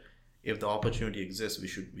reason, but if the opportunity exists,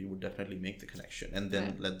 we would definitely make the connection and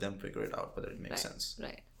then let them figure it out whether it makes sense.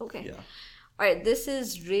 Right. Okay. Yeah. All right. This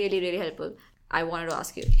is really, really helpful. I wanted to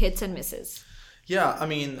ask you, hits and misses. Yeah, I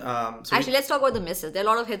mean... Actually, let's talk about the misses. There are a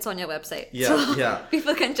lot of hits on your website. Yeah, yeah.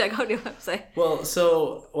 People can check out your website.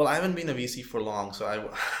 Well, I haven't been a VC for long, so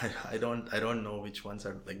I don't know which ones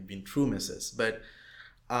are like been true misses. But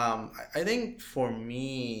I think for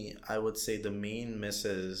me, I would say the main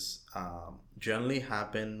misses generally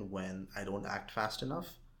happen when I don't act fast enough.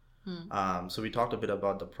 So we talked a bit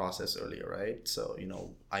about the process earlier, right? So,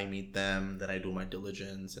 I meet them, then I do my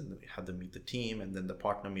diligence, and we have them meet the team, and then the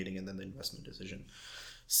partner meeting, and then the investment decision.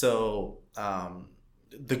 So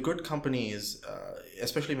the good companies,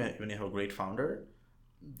 especially when you have a great founder,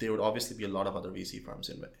 there would obviously be a lot of other VC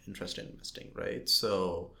firms interested in investing, right?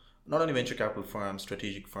 So not only venture capital firms,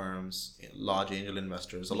 strategic firms, large angel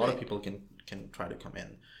investors, a lot of people can try to come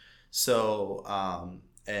in. So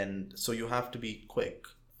and so you have to be quick.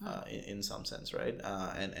 In some sense, right?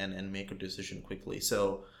 And make a decision quickly.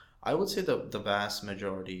 So I would say the vast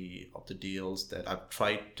majority of the deals that I've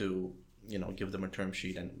tried to, give them a term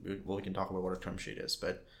sheet, and we can talk about what a term sheet is,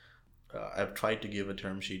 but I've tried to give a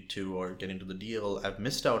term sheet to or get into the deal, I've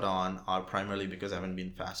missed out on are primarily because I haven't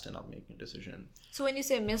been fast enough making a decision. So when you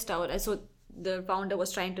say missed out, so the founder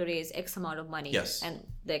was trying to raise X amount of money. Yes. And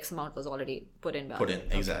the X amount was already put in.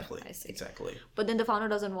 Exactly. Okay, I see. Exactly. But then the founder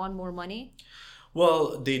doesn't want more money?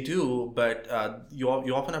 Well, they do, but you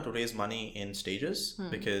often have to raise money in stages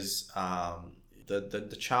because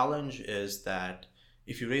the challenge is that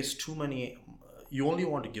if you raise too many, you only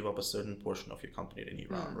want to give up a certain portion of your company at any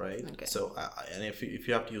round, right? Okay. So, and if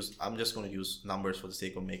you have to use, I'm just going to use numbers for the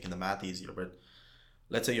sake of making the math easier, but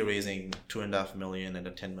let's say you're raising $2.5 million and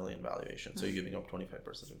a 10 million valuation, so you're giving up 25%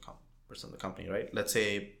 of the company, right? Let's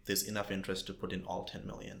say there's enough interest to put in all 10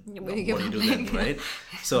 million. What do you do then, right?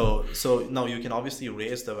 So now you can obviously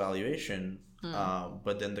raise the valuation,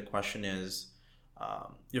 but then the question is,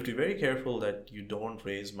 you have to be very careful that you don't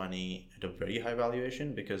raise money at a very high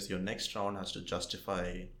valuation, because your next round has to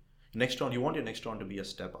justify you want your next round to be a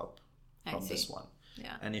step up from this one.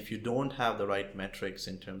 Yeah. And if you don't have the right metrics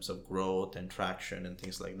in terms of growth and traction and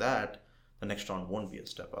things like that, the next round won't be a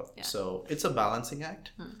step up. Yeah. So it's a balancing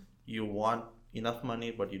act. You want enough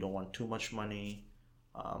money, but you don't want too much money.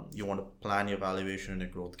 You want to plan your valuation and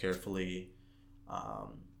your growth carefully.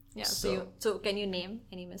 So can you name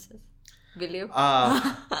any misses? Will you? I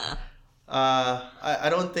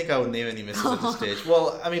don't think I would name any misses at this stage.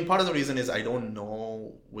 Well, I mean, part of the reason is I don't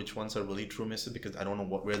know which ones are really true misses, because I don't know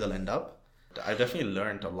where they'll end up. I definitely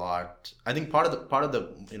learned a lot. I think part of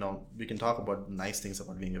the we can talk about nice things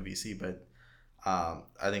about being a VC, but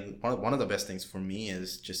I think one of the best things for me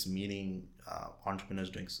is just meeting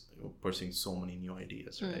entrepreneurs pursuing so many new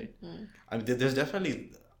ideas, right? I mean,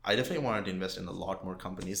 I definitely wanted to invest in a lot more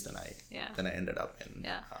companies than I ended up in.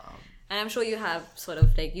 Yeah. And I'm sure you have sort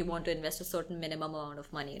of like, you want to invest a certain minimum amount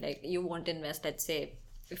of money. Like you want to invest, let's say,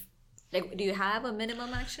 do you have a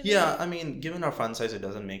minimum actually? Yeah, I mean, given our fund size, it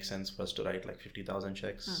doesn't make sense for us to write like $50,000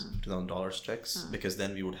 checks, $50,000 checks, because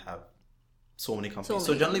then we would have so many companies.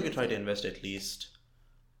 So generally we try to invest at least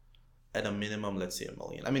at a minimum, let's say $1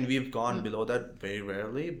 million. I mean, we've gone below that very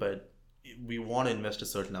rarely, but we want to invest a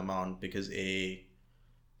certain amount because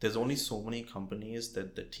there's only so many companies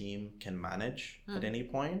that the team can manage at any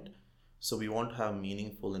point. So we want to have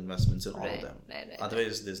meaningful investments in all of them.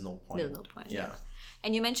 Otherwise, there's no point. There's no point. Yeah.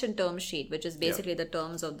 And you mentioned term sheet, which is basically the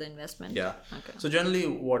terms of the investment. Yeah. Okay. So generally,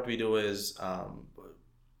 what we do is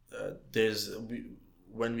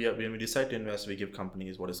when we decide to invest, we give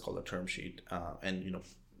companies what is called a term sheet, and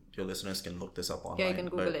your listeners can look this up online. Yeah, you can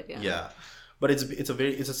Google it. Yeah. But it's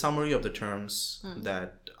a summary of the terms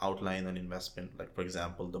that outline an investment, like for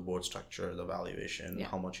example, the board structure, the valuation,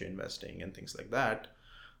 how much you're investing, and things like that.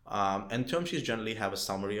 And term sheets generally have a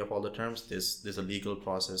summary of all the terms. There's a legal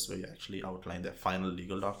process where you actually outline the final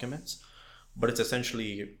legal documents, but it's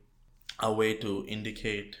essentially a way to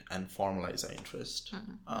indicate and formalize our interest.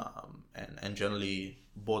 And generally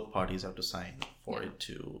both parties have to sign for it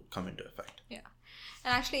to come into effect. Yeah.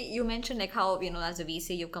 And actually, you mentioned like how, as a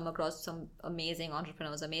VC, you've come across some amazing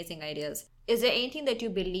entrepreneurs, amazing ideas. Is there anything that you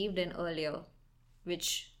believed in earlier,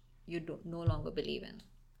 which you no longer believe in,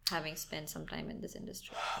 having spent some time in this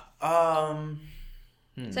industry? So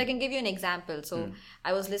I can give you an example. So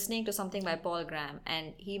I was listening to something by Paul Graham,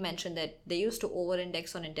 and he mentioned that they used to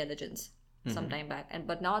over-index on intelligence some time back.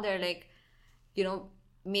 But now they're like,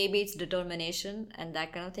 maybe it's determination and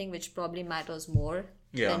that kind of thing, which probably matters more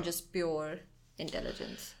than just pure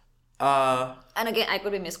intelligence. And again, I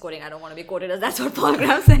could be misquoting. I don't want to be quoted as that's what Paul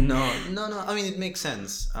Graham said. No. I mean, it makes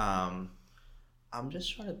sense. I'm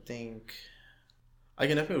just trying to think. I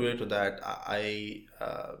can definitely relate to that. I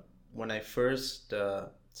when I first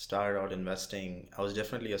started out investing, I was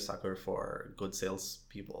definitely a sucker for good sales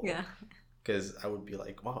people. Yeah. Because I would be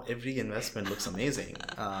like, wow, every investment looks amazing.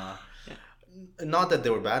 Not that they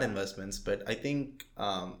were bad investments, but I think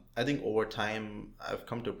over time I've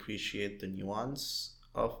come to appreciate the nuance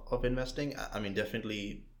of investing. I mean,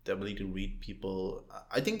 definitely the ability to read people.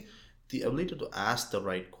 I think the ability to ask the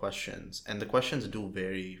right questions, and the questions do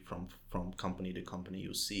vary from company to company,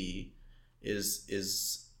 you see, is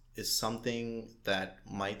something that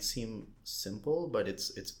might seem simple, but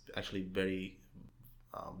it's actually very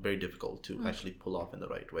very difficult to actually pull off in the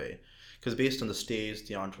right way. Because based on the stage,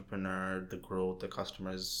 the entrepreneur, the growth, the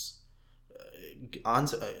customers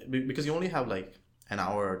answer, because you only have like an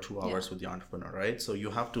hour or 2 hours with the entrepreneur, right? So you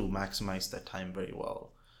have to maximize that time very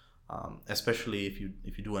well, especially if you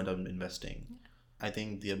do end up investing. I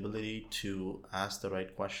think the ability to ask the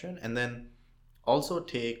right question, and then also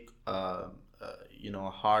take a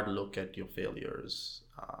hard look at your failures.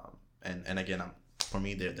 And again, for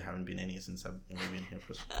me, there haven't been any since I've only been here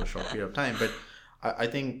for a short period of time, but I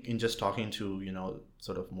think in just talking to,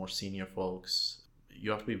 sort of more senior folks,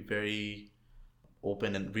 you have to be very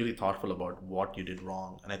open and really thoughtful about what you did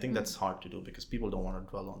wrong. And I think that's hard to do because people don't want to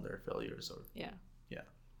dwell on their failures or yeah.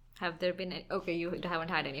 Have there been okay, you haven't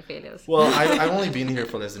had any failures? Well, I've only been here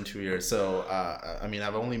for less than 2 years. So, I mean,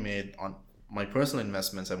 I've only made on my personal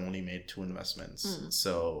investments, I've only made 2 investments.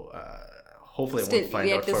 So, hopefully I won't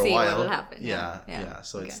find out for a while. What will happen. Yeah.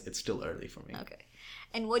 So it's still early for me. Okay.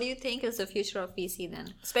 And what do you think is the future of VC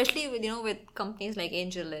then? Especially with, with companies like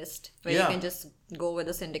AngelList, where you can just go with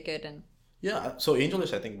a syndicate and... Yeah. So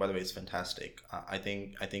AngelList, I think, by the way, is fantastic. I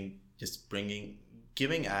think just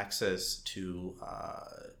giving access to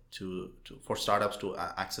for startups to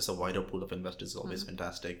access a wider pool of investors is always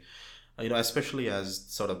fantastic. Especially as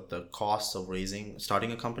sort of the costs of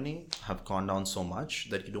starting a company have gone down so much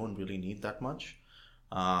that you don't really need that much.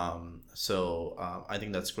 So I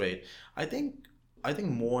think that's great. I think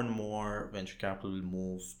more and more venture capital will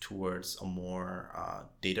move towards a more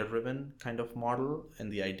data-driven kind of model.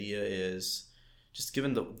 And the idea is, just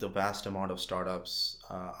given the vast amount of startups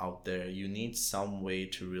out there, you need some way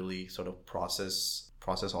to really sort of process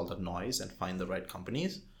all the noise and find the right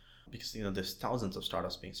companies. Because there's thousands of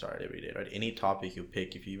startups being started every day, right? Any topic you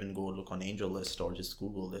pick, if you even go look on AngelList or just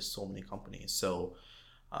Google, there's so many companies. So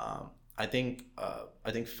I think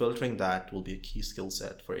filtering that will be a key skill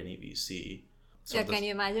set for any VC. So can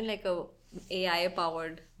you imagine like a AI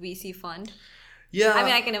powered VC fund? Yeah, I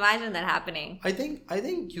mean, I can imagine that happening. I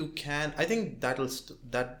think you can. I think that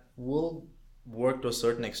will work to a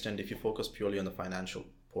certain extent if you focus purely on the financial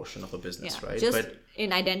portion of a business, right? Just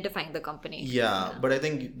in identifying the company. Yeah, but I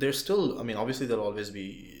think there's still, I mean, obviously there'll always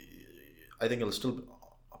be, I think it'll still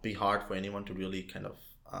be hard for anyone to really kind of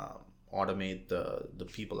automate the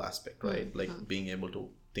people aspect, right? Like being able to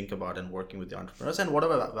think about and working with the entrepreneurs and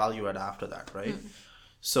whatever value add after that, right?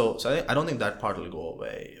 So I don't think that part will go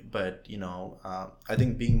away, but I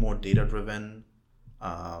think being more data driven,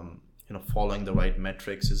 following the right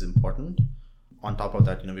metrics is important. On top of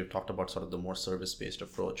that, we've talked about sort of the more service-based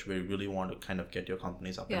approach where you really want to kind of get your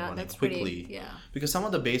companies up and running quickly. Because some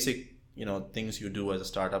of the basic, things you do as a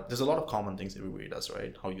startup, there's a lot of common things everybody does,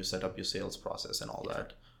 right? How you set up your sales process and all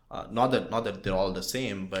that. Not that they're all the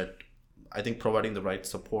same, but I think providing the right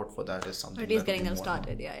support for that is something. At least getting them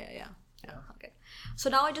started. Yeah. Okay. So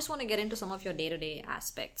now I just want to get into some of your day-to-day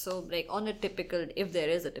aspects. So like on a typical, if there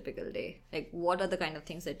is a typical day, like what are the kind of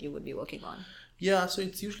things that you would be working on? Yeah, so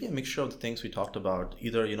it's usually a mixture of the things we talked about.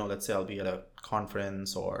 Either, let's say I'll be at a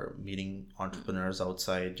conference or meeting entrepreneurs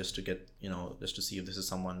outside just to get, just to see if this is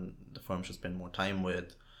someone the firm should spend more time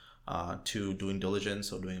with, to doing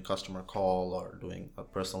diligence or doing a customer call or doing a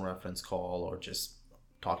personal reference call or just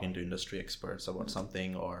talking to industry experts about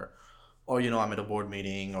something or I'm at a board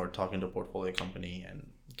meeting or talking to a portfolio company and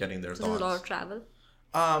getting their thoughts. There's a lot of travel?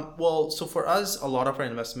 Well, so for us, a lot of our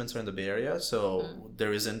investments are in the Bay Area, so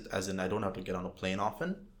there isn't, as in I don't have to get on a plane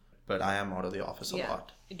often, but I am out of the office a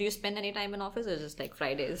lot. Do you spend any time in office or just like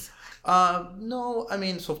Fridays? No, I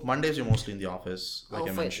mean, so Mondays you're mostly in the office, like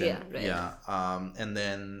I mentioned. And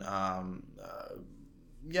then, I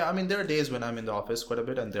mean, there are days when I'm in the office quite a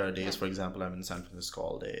bit, and there are days, for example, I'm in San Francisco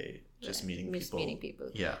all day, just meeting people.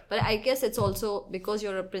 Yeah. But I guess it's also because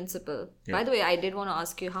you're a principal. Yeah. By the way, I did want to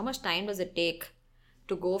ask you, how much time does it take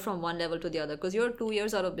to go from one level to the other? Because you're 2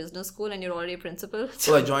 years out of business school and you're already a principal.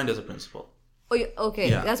 Well, I joined as a principal. Oh, okay.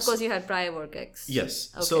 Yeah. That's because you had prior work ex. Yes.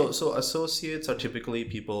 Okay. So associates are typically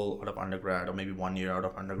people out of undergrad or maybe 1 year out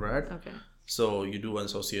of undergrad. Okay. So you do an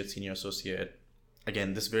associate, senior associate.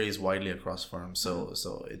 Again, this varies widely across firms. So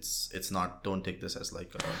it's not, don't take this as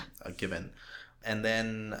like a given. And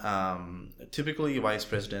then typically vice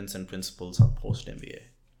presidents and principals are post MBA.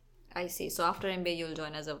 I see. So after MBA, you'll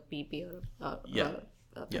join as a VP or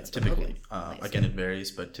typically. Okay. Again, it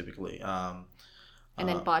varies, but typically. And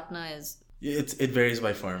then partner is? It varies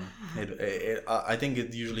by firm. I think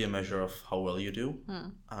it's usually a measure of how well you do.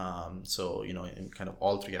 So, in kind of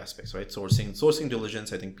all three aspects, right? Sourcing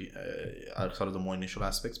diligence, I think are sort of the more initial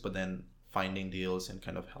aspects, but then finding deals and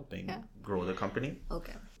kind of helping grow the company.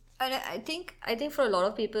 Okay. And I think for a lot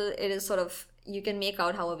of people, it is sort of, you can make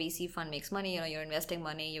out how a VC fund makes money. You're investing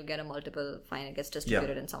money, you get a multiple, fine, it gets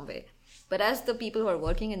distributed in some way. But as the people who are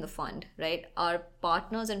working in the fund, right, are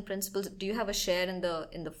partners and principals, do you have a share in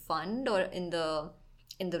the fund or in the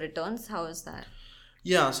returns? How is that?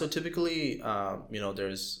 Yeah, so typically,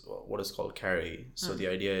 there's what is called carry. So the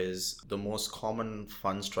idea is the most common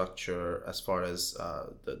fund structure as far as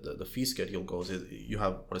the fee schedule goes is you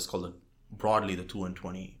have what is called broadly the 2 and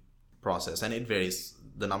 20 process, and it varies.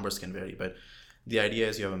 The numbers can vary, but the idea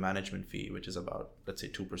is you have a management fee, which is about, let's say,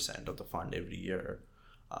 2% of the fund every year.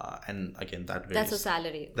 And again, that varies. That's a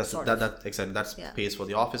salary. That exactly. That pays for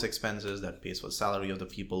the office expenses. That pays for the salary of the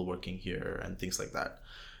people working here and things like that.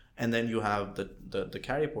 And then you have the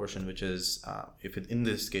carry portion, which is in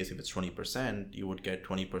this case, if it's 20%, you would get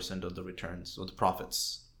 20% of the returns or the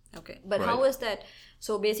profits. Okay, but how is that?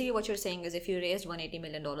 So basically, what you're saying is, if you raised $180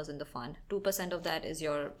 million in the fund, 2% of that is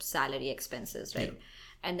your salary expenses, right? Yeah.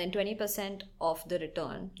 And then 20% of the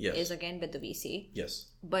return is again with the VC. Yes.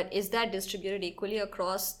 But is that distributed equally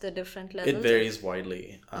across the different levels? It varies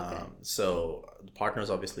widely. So the partners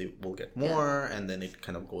obviously will get more, and then it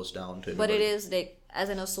kind of goes down to everybody. But it is like, as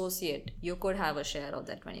an associate, you could have a share of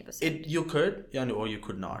that 20%. You could, or you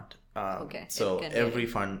could not. So every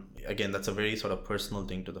fund, again, that's a very sort of personal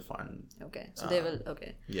thing to the fund. Okay. So they will,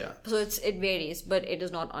 okay. Yeah. So it varies, but it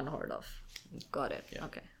is not unheard of. Got it. Yeah.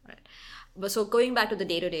 Okay. Right. But so going back to the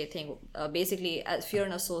day-to-day thing, basically, if you're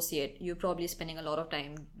an associate, you're probably spending a lot of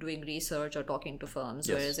time doing research or talking to firms.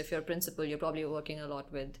 Yes. Whereas if you're a principal, you're probably working a lot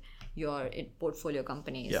with your portfolio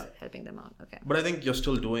companies, helping them out. Okay. But I think you're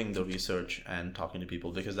still doing the research and talking to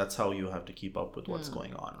people, because that's how you have to keep up with what's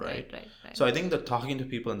going on, right? Right. So I think the talking to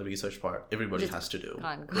people and the research part, everybody has to do,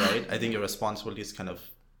 right? I think your responsibilities kind of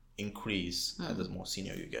increase as the more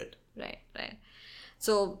senior you get. Right.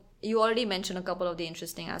 So you already mentioned a couple of the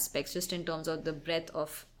interesting aspects, just in terms of the breadth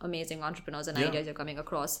of amazing entrepreneurs and ideas you're coming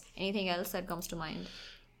across. Anything else that comes to mind?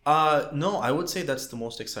 No, I would say that's the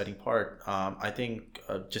most exciting part. I think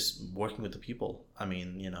just working with the people. I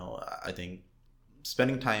mean, I think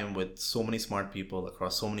spending time with so many smart people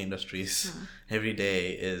across so many industries every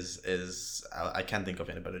day is I can't think of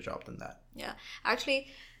any better job than that. Yeah. Actually,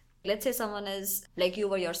 let's say someone is like you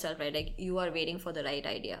were yourself, right? Like you are waiting for the right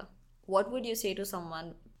idea. What would you say to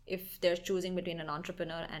someone if they're choosing between an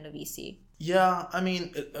entrepreneur and a VC? Yeah, I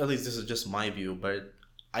mean, at least this is just my view, but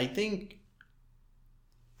I think,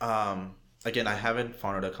 again, I haven't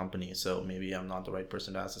founded a company, so maybe I'm not the right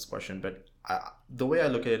person to ask this question, but the way I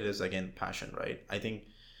look at it is, again, passion, right? I think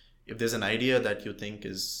if there's an idea that you think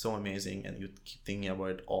is so amazing and you keep thinking about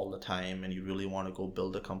it all the time and you really want to go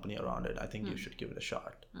build a company around it, I think you should give it a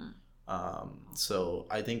shot. So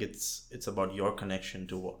I think it's about your connection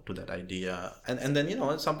to that idea, and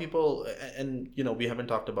then some people, and we haven't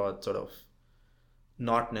talked about sort of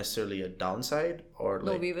not necessarily a downside or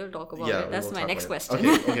like, no, we will talk about it. That's my next question.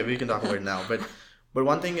 Okay, we can talk about it now. But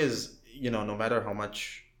one thing is, no matter how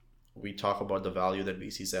much we talk about the value that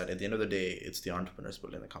VCs add, at the end of the day, it's the entrepreneurs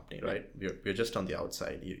building the company, right? We're just on the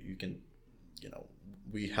outside. You can,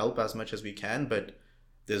 we help as much as we can, but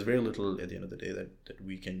there's very little at the end of the day that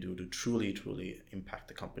we can do to truly impact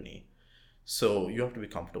the company. So you have to be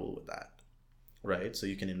comfortable with that, right? So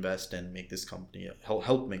you can invest and make this company,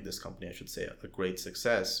 help make this company, I should say, a great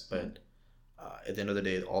success. But at the end of the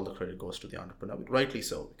day, all the credit goes to the entrepreneur, rightly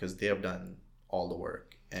so, because they have done all the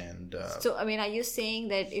work. And so, I mean, are you saying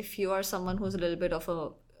that if you are someone who's a little bit of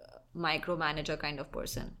a micromanager kind of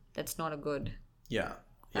person, that's not a good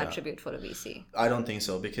attribute for a VC? I don't think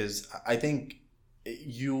so, because I think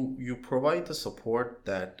you provide the support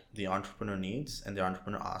that the entrepreneur needs and the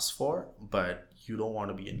entrepreneur asks for, but you don't want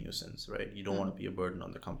to be a nuisance, right? You don't want to be a burden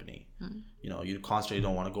on the company. You constantly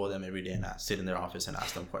don't want to go to them every day and sit in their office and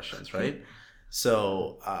ask them questions, right?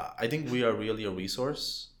 So I think we are really a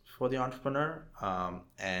resource for the entrepreneur,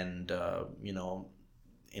 and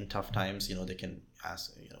in tough times, they can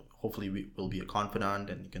ask, hopefully we will be a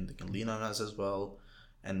confidant, and they can lean on us as well,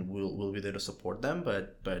 and we'll be there to support them,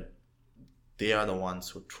 but they are the ones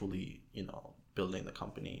who are truly, building the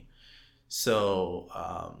company. So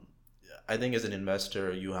I think as an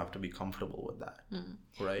investor, you have to be comfortable with that,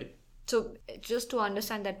 right? So just to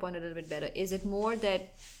understand that point a little bit better, is it more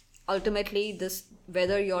that ultimately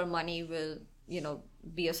whether your money will,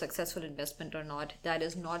 be a successful investment or not, that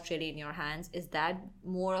is not really in your hands? Is that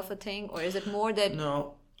more of a thing, or is it more that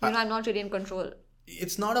I'm not really in control?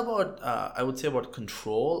 It's not about, I would say, about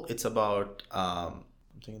control. It's about, I'm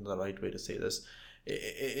thinking the right way to say this.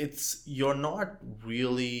 It's you're not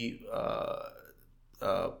really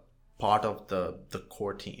part of the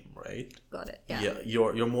core team, right? Got it. Yeah.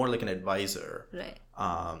 You're more like an advisor, right?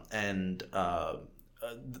 And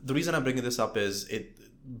the reason I'm bringing this up is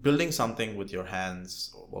building something with your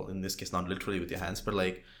hands. Well, in this case, not literally with your hands, but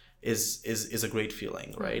like is a great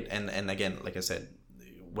feeling, right? And again, like I said,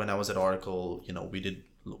 when I was at Oracle, we did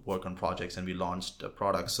work on projects and we launched a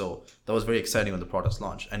product. So that was very exciting when the products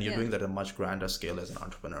launched. And you're doing that at a much grander scale as an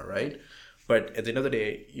entrepreneur, right? But at the end of the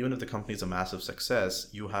day, even if the company is a massive success,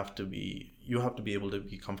 you have to be able to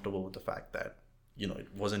be comfortable with the fact that,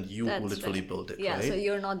 it wasn't you who literally built it, right? So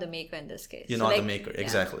you're not the maker in this case. You're not the maker,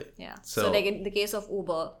 exactly. Yeah. So like in the case of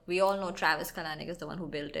Uber, we all know Travis Kalanick is the one who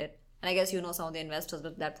built it. And I guess you know some of the investors,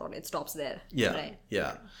 but that's what it stops there. Yeah, right?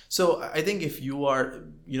 yeah. So I think if you are,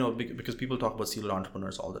 because people talk about serial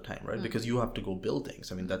entrepreneurs all the time, right? Because you have to go build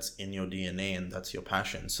things. I mean, that's in your DNA and that's your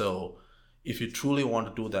passion. So if you truly want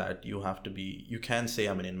to do that, you can say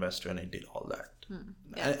I'm an investor and I did all that.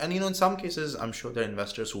 And in some cases, I'm sure there are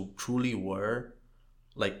investors who truly were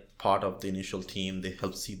like part of the initial team. They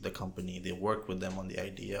helped seed the company. They worked with them on the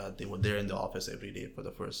idea. They were there in the office every day for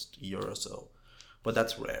the first year or so. But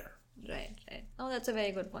that's rare. Right. Oh, that's a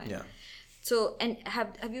very good point. Yeah. So, and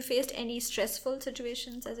have you faced any stressful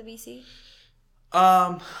situations as a VC?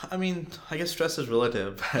 I mean, I guess stress is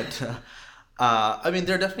relative, but I mean,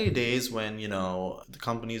 there are definitely days when, the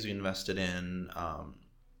companies we invested in,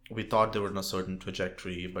 we thought they were in a certain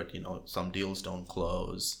trajectory, but, some deals don't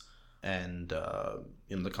close and,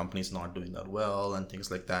 the company's not doing that well and things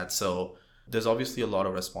like that. So there's obviously a lot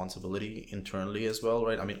of responsibility internally as well,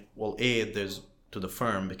 right? I mean, well, there's to the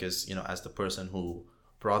firm because, as the person who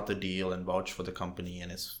brought the deal and vouched for the company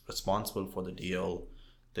and is responsible for the deal,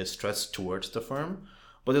 there's stress towards the firm,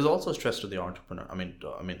 but there's also stress to the entrepreneur. I mean,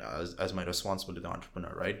 as my responsibility to the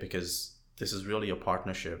entrepreneur, right? Because this is really a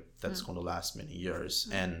partnership that's going to last many years.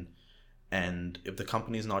 And if the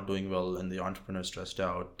company is not doing well and the entrepreneur is stressed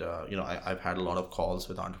out, I've had a lot of calls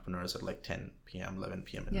with entrepreneurs at like 10 p.m., 11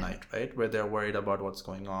 p.m. at night, right? Where they're worried about what's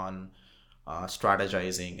going on,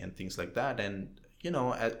 strategizing and things like that. And,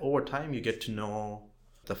 over time, you get to know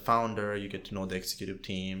the founder, you get to know the executive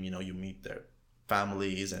team, you meet their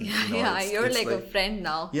families and, you're it's like a friend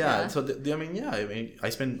now. Yeah. So, I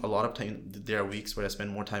spend a lot of time, there are weeks where I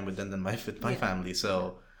spend more time with them than with my family.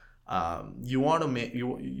 So, you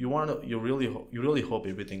really hope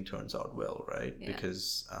everything turns out well, right? Yeah.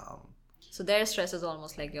 Because so their stress is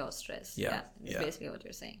almost like your stress. Yeah. It's basically what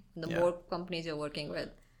you're saying. The more companies you're working with,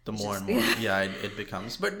 the more and more it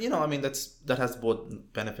becomes. But that has both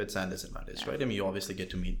benefits and disadvantages, right? I mean, you obviously get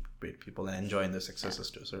to meet great people and enjoy their successes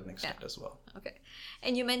to a certain extent as well. Okay.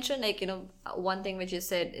 And you mentioned one thing which you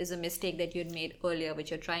said is a mistake that you'd made earlier, which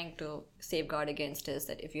you're trying to safeguard against, is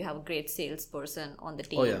that if you have a great salesperson on the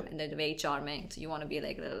team and they're very charming, so you want to be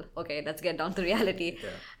like, okay, let's get down to reality.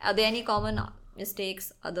 Are there any common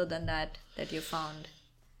mistakes other than that you found?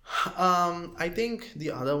 I think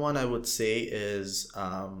the other one I would say is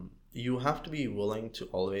you have to be willing to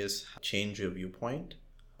always change your viewpoint,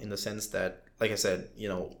 in the sense that, like I said,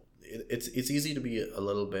 it's easy to be a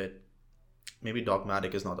little bit, maybe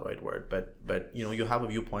dogmatic is not the right word, but you have a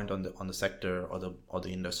viewpoint on the sector or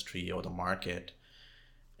the industry or the market,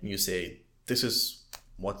 and you say, this is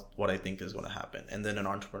what I think is going to happen, and then an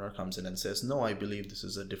entrepreneur comes in and says, no, I believe this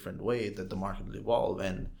is a different way that the market will evolve,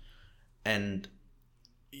 and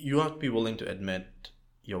you have to be willing to admit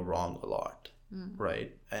you're wrong a lot,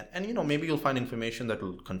 right? And maybe you'll find information that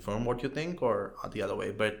will confirm what you think or the other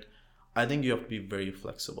way, but I think you have to be very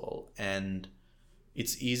flexible. And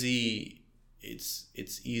it's easy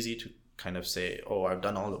to kind of say, oh, I've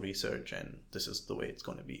done all the research and this is the way it's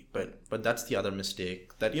going to be. But that's the other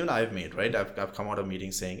mistake that even I've made, right? I've come out of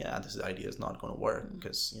meetings saying, this idea is not going to work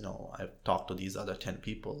because, I've talked to these other 10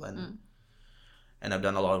 people and I've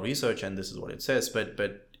done a lot of research and this is what it says. But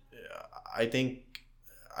I think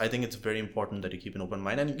it's very important that you keep an open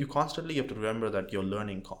mind, and you constantly have to remember that you're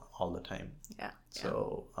learning all the time.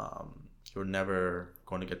 So you're never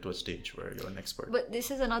going to get to a stage where you're an expert. But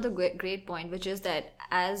this is another great point, which is that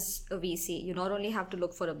as a VC, you not only have to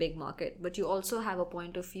look for a big market, but you also have a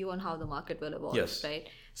point of view on how the market will evolve, right?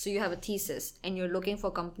 So you have a thesis and you're looking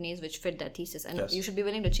for companies which fit that thesis, and you should be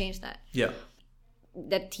willing to change that.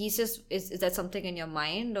 That thesis, is that something in your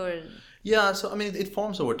mind, or? So I mean, it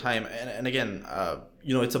forms over time, and again,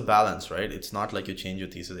 it's a balance, right? It's not like you change your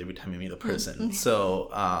thesis every time you meet a person. So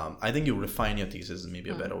I think you refine your thesis is maybe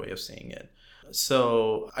a better way of saying it.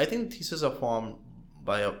 So I think theses are formed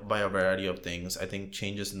by a variety of things. I think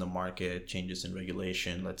changes in the market, changes in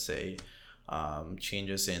regulation, let's say,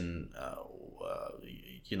 changes in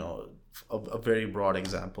a very broad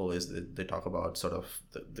example is that they talk about sort of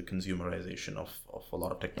the consumerization of a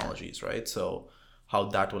lot of technologies, right? So how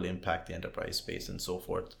that will impact the enterprise space and so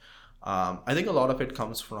forth. I think a lot of it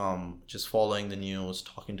comes from just following the news,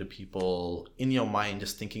 talking to people, in your mind,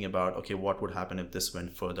 just thinking about, okay, what would happen if this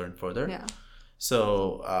went further and further?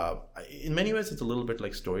 So in many ways, it's a little bit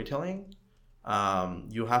like storytelling.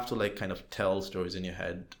 You have to kind of tell stories in your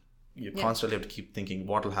head. You constantly have to keep thinking,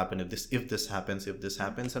 what will happen if this happens,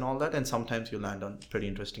 and all that. And sometimes you land on pretty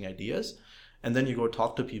interesting ideas. And then you go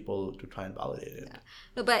talk to people to try and validate it.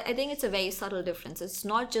 No, but I think it's a very subtle difference. It's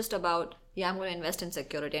not just about, I'm going to invest in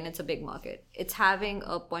security and it's a big market. It's having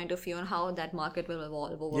a point of view on how that market will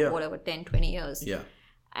evolve over whatever, 10, 20 years. Yeah.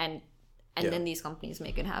 And and then these companies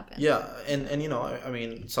make it happen. Yeah, and I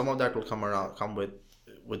mean, some of that will come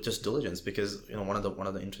with just diligence, because one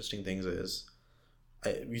of the interesting things is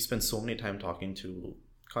we spend so many time talking to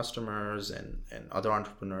customers and other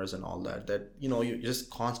entrepreneurs and all that you're just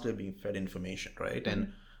constantly being fed information, right?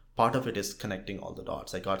 And part of it is connecting all the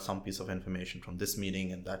dots. I got some piece of information from this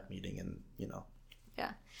meeting and that meeting, and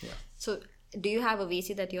Yeah. So do you have a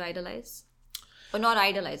VC that you idolize, or not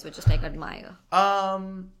idolize, but just like admire?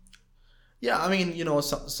 Yeah, I mean,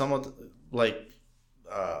 some of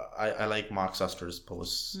I like Mark Suster's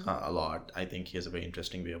posts a lot. I think he has a very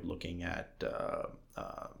interesting way of looking at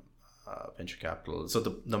venture capital. So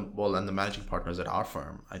and the managing partners at our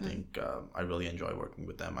firm, I think I really enjoy working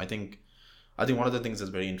with them. I think one of the things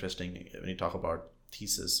that's very interesting when you talk about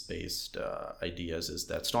thesis-based ideas is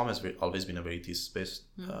that Storm has always been a very thesis-based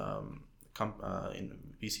in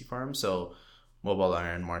VC firm. So Mobile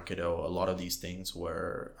Iron, Marketo, a lot of these things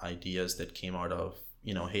were ideas that came out of,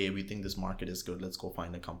 hey, we think this market is good, let's go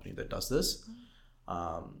find a company that does this.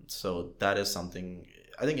 So that is something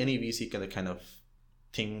I think any VC kind of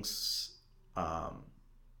thinks,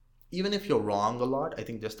 even if you're wrong a lot, I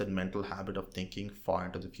think just that mental habit of thinking far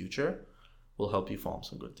into the future will help you form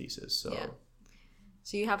some good thesis.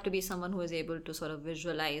 So you have to be someone who is able to sort of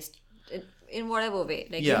visualize it in whatever way.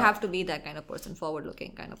 You have to be that kind of person,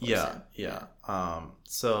 forward-looking kind of person.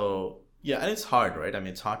 And it's hard, right? I mean,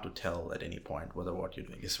 it's hard to tell at any point whether what you're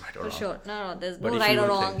doing is right or wrong. For sure. No, there's no right or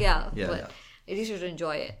wrong. But at least you should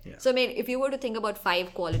enjoy it. Yeah. So, I mean, if you were to think about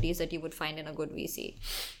 5 qualities that you would find in a good VC.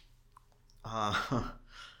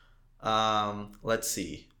 Let's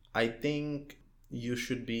see. I think you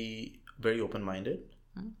should be very open-minded.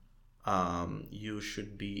 You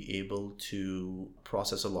should be able to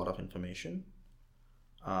process a lot of information.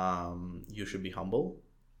 You should be humble.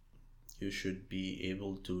 You should be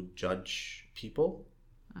able to judge people.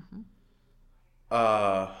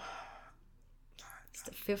 It's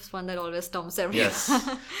the 5th one that always stumps everyone. Yes.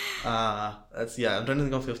 I'm trying to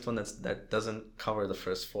think of 5th one that doesn't cover the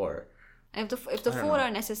first 4. And if the 4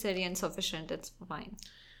 are necessary and sufficient, it's fine.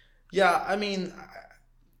 Yeah, I mean,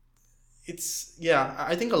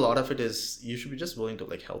 I think a lot of it is you should be just willing to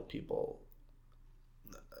help people,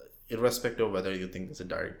 irrespective of whether you think there's a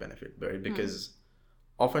direct benefit, right? Because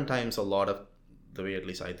oftentimes a lot of the way, at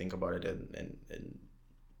least I think about it, and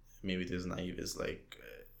maybe this is naive, is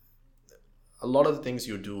a lot of the things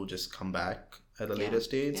you do just come back at a later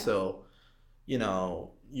stage. So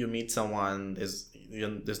you meet someone,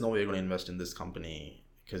 there's no way you're going to invest in this company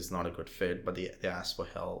because it's not a good fit, but they ask for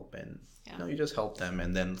help, and you just help them,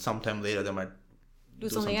 and then sometime later they might do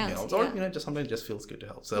something else. Or just sometimes it just feels good to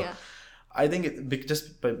help. So I think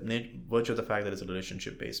just by virtue of the fact that it's a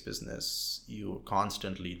relationship-based business, you're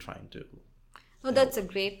constantly trying to. No, that's a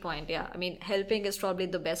great point. Yeah, I mean, helping is probably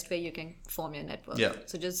the best way you can form your network. Yeah.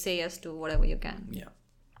 So just say yes to whatever you can. Yeah.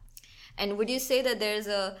 And would you say that there's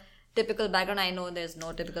a typical background? I know there's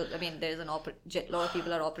no typical. I mean, there's a lot of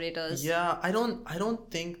people are operators. Yeah, I don't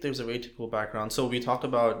think there's a very typical background. So we talked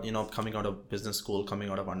about coming out of business school, coming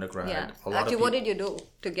out of undergrad. Yeah. Actually, what did you do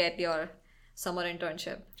to get your summer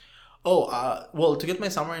internship? Well, to get my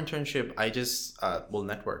summer internship, I just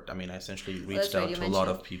networked. I mean, I essentially reached out to a lot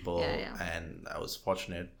of people, and I was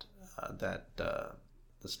fortunate that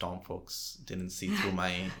the Storm folks didn't see through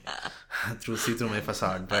my through my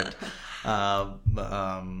facade. But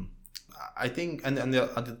I think, and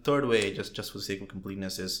the third way, just for the sake of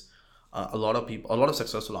completeness, is a lot of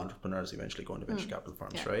successful entrepreneurs eventually go into venture capital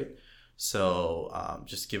firms, right? So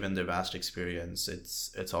just given their vast experience,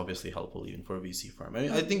 it's obviously helpful even for a VC firm. I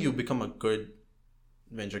mean, I think you become a good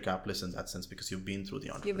venture capitalist in that sense because you've been through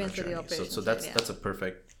the entrepreneur journey. So that's a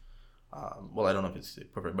perfect. I don't know if it's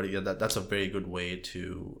perfect, but that's a very good way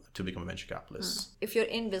to become a venture capitalist. If you're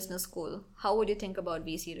in business school, how would you think about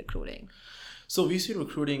VC recruiting? So VC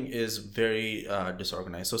recruiting is very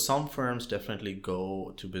disorganized. So some firms definitely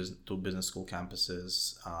go to business school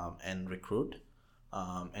campuses and recruit.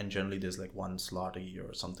 And generally there's one slot a year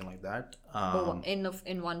or something like that.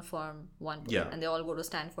 In one firm, and they all go to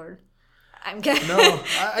Stanford. I'm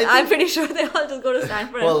pretty sure they all just go to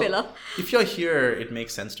Stanford and fill up. If you're here, it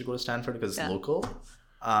makes sense to go to Stanford because it's local.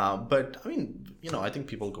 But I mean, I think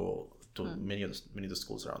people go to many of the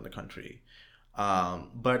schools around the country.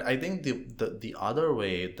 But I think the other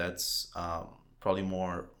way that's probably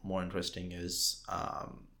more interesting is a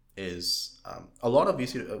lot of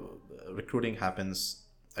VC recruiting happens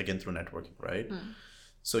again through networking, right?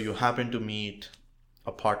 So you happen to meet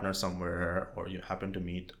a partner somewhere, or you happen to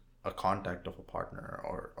meet a contact of a partner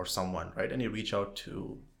or someone, right? And you reach out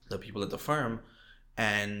to the people at the firm,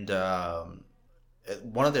 and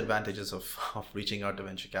one of the advantages of reaching out to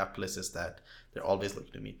venture capitalists is that they're always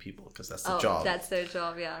looking to meet people because that's the job. That's their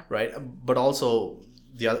job, yeah. Right? But also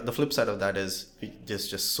the flip side of that is there's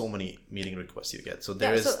just so many meeting requests you get. So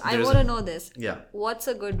I want to know this. Yeah. What's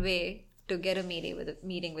a good way to get a meeting with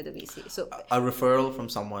a VC? So a referral from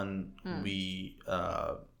someone we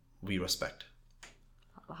respect.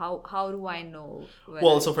 How do I know?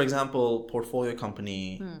 Well, so for example, portfolio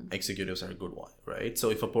company executives are a good one, right? So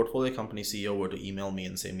if a portfolio company CEO were to email me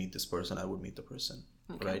and say, meet this person, I would meet the person,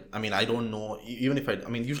 right? I mean, I don't know, even if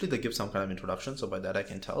usually they give some kind of introduction, so by that I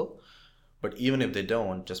can tell. But even if they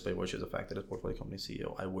don't, just by virtue of the fact that it's a portfolio company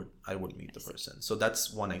CEO, I would meet the person. So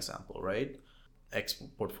that's one example, right?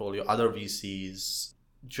 Ex-portfolio, other VCs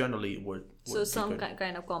generally would so some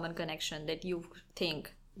kind of common connection that you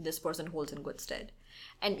think this person holds in good stead.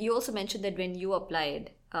 And you also mentioned that when you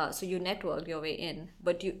applied, so you networked your way in,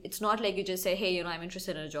 but it's not like you just say, hey, I'm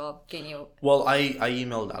interested in a job, can you? Well, I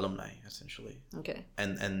emailed alumni essentially. Okay.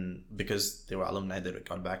 And because they were alumni, they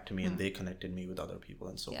got back to me and they connected me with other people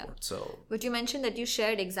and so forth. So. But you mentioned that you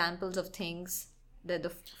shared examples of things that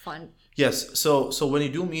the fund. Yes. So when you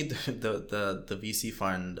do meet the VC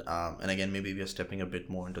fund, and again, maybe we are stepping a bit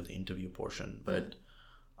more into the interview portion, but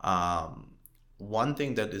one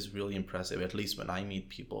thing that is really impressive, at least when I meet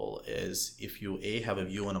people, is if you have a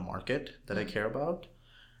view on a market that I care about,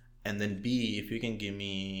 and then B, if you can give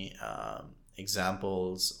me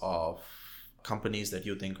examples of companies that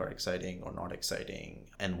you think are exciting or not exciting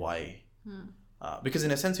and why. Because in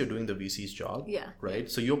a sense, you're doing the VC's job, right?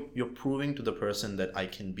 So you're proving to the person that I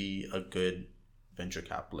can be a good venture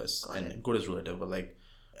capitalist, and good is relative, but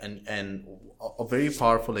and a very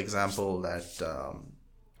powerful example that.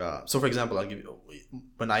 So for example, I'll give you,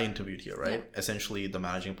 when I interviewed here, right? Essentially the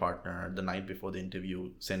managing partner, the night before the interview,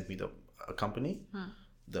 sent me a company,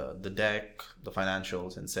 the deck, the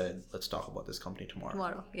financials, and said, let's talk about this company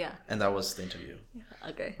tomorrow. And that was the interview.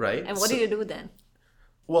 Okay. Right? And what did you do then?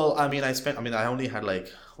 Well, I only had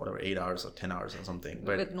 8 hours or 10 hours or something.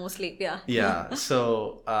 But with no sleep, yeah. Yeah.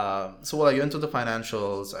 So I went to the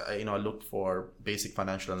financials. I looked for basic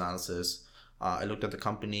financial analysis. I looked at the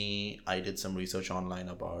company. I did some research online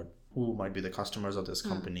about who might be the customers of this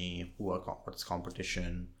company, what's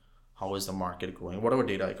competition, how is the market growing, whatever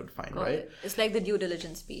data I could find, right? It's like the due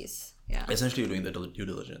diligence piece. Yeah. Essentially, you're doing the due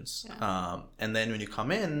diligence. And then when you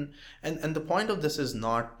come in, and the point of this is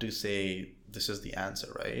not to say this is the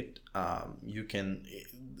answer, right? You can,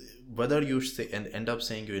 whether you say and end up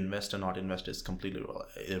saying you invest or not invest is completely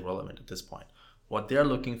irrelevant at this point. What they're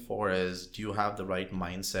looking for is, do you have the right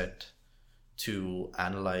mindset to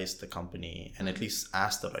analyze the company and at least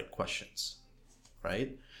ask the right questions,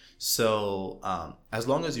 right? So as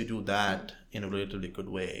long as you do that in a relatively good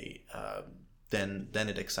way, then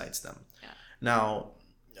it excites them. Now,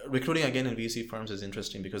 recruiting again in VC firms is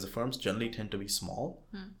interesting because the firms generally tend to be small.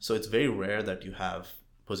 So it's very rare that you have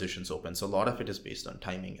positions open. So a lot of it is based on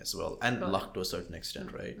timing as well, and luck to a certain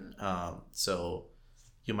extent, right? So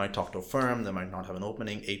you might talk to a firm, they might not have an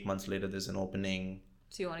opening. 8 months later, there's an opening.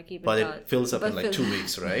 So you want to keep it, but it fills up in 2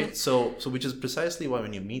 weeks, right? So which is precisely why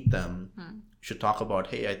when you meet them, you should talk about,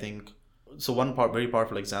 hey, I think. So one very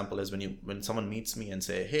powerful example is when someone meets me and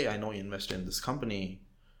say, hey, I know you invested in this company.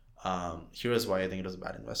 Here is why I think it was a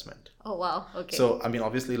bad investment. Oh wow, okay. So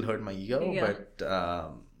obviously it'll hurt my ego,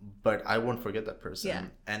 but I won't forget that person. Yeah.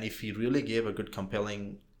 And if he really gave a good,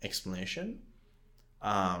 compelling explanation,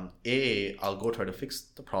 I'll go try to fix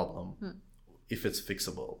the problem if it's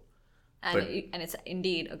fixable. And it's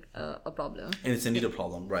indeed a problem. And it's indeed a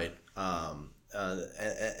problem, right?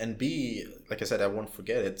 And B, like I said, I won't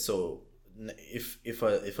forget it. So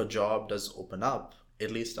if a job does open up,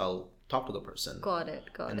 at least I'll talk to the person. Got it.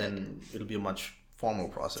 And then it'll be a much formal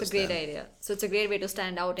process. It's a great idea. So it's a great way to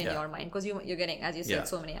stand out in your mind because you're getting, as you said,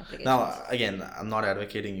 so many applications. Now, again, I'm not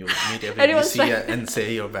advocating you meet every VC and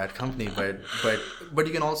say you're a bad company, but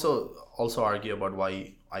you can also argue about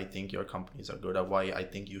why I think your companies are good or why I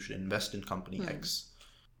think you should invest in company X.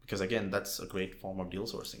 Because again, that's a great form of deal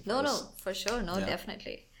sourcing. For sure.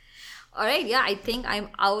 Definitely. All right. Yeah, I think I'm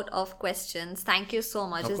out of questions. Thank you so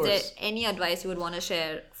much. Is there any advice you would want to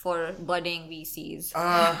share for budding VCs?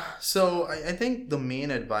 So I think the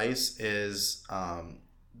main advice is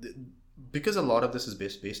because a lot of this is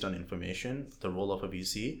based on information, the role of a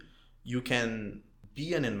VC, you can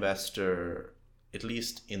be an investor, at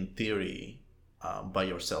least in theory, by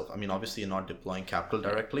yourself. Obviously you're not deploying capital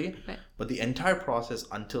directly, but the entire process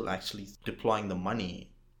until actually deploying the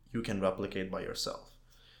money, you can replicate by yourself.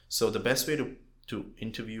 So the best way to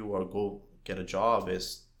interview or go get a job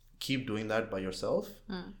is keep doing that by yourself,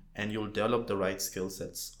 and you'll develop the right skill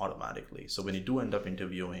sets automatically. So when you do end up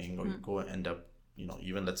interviewing or you go end up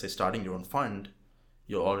even let's say starting your own fund,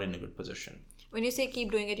 you're already in a good position. When you say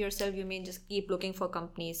keep doing it yourself, you mean just keep looking for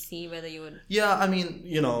companies, see whether you would... Yeah, I mean,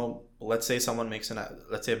 let's say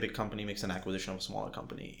let's say a big company makes an acquisition of a smaller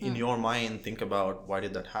company. In your mind, think about, why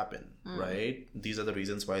did that happen, right? These are the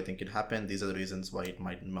reasons why I think it happened. These are the reasons why it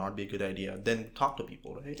might not be a good idea. Then talk to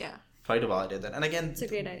people, right? Yeah. Try to validate that. And again, it's a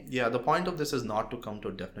great idea. Yeah, the point of this is not to come to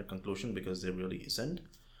a definite conclusion, because there really isn't.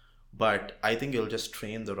 But I think you'll just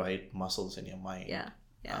train the right muscles in your mind. Yeah.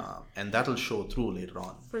 And that'll show through later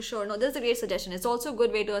on. For sure. No, this is a great suggestion. It's also a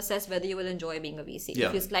good way to assess whether you will enjoy being a VC. Yeah.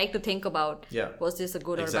 If you like to think about, was this a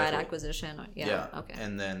good or bad acquisition? Or, okay.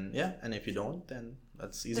 And then, and if you don't, then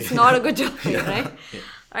that's easy. It's not a good job for you, right? Yeah.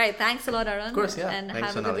 All right. Thanks a lot, Arun. Of course, yeah. And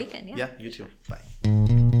Thanks, have a good weekend. Yeah, you too. Bye.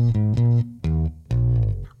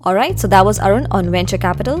 Alright, so that was Arun on venture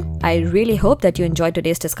capital. I really hope that you enjoyed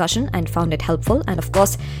today's discussion and found it helpful. And of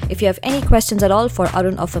course, if you have any questions at all for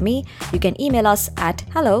Arun or for me, you can email us at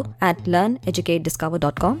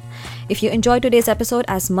hello@learneducatediscover.com. If you enjoyed today's episode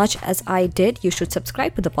as much as I did, you should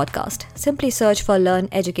subscribe to the podcast. Simply search for Learn,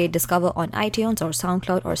 Educate, Discover on iTunes or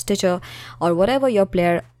SoundCloud or Stitcher or whatever your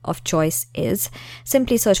player of choice is.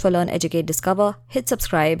 Simply search for Learn, Educate, Discover, hit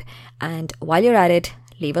subscribe, and while you're at it,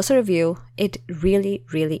 leave us a review. It really,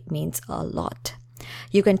 really means a lot.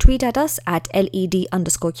 You can tweet at us at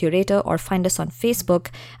LED_curator or find us on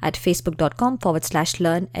Facebook at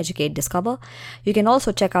facebook.com/learn-educate-discover. You can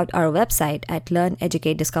also check out our website at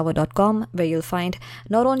learneducatediscover.com, where you'll find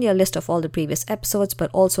not only a list of all the previous episodes,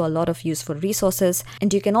 but also a lot of useful resources.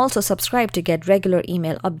 And you can also subscribe to get regular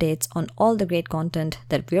email updates on all the great content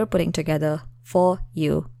that we're putting together for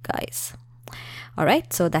you guys.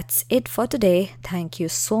 Alright, so that's it for today. Thank you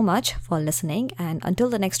so much for listening, and until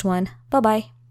the next one, bye-bye.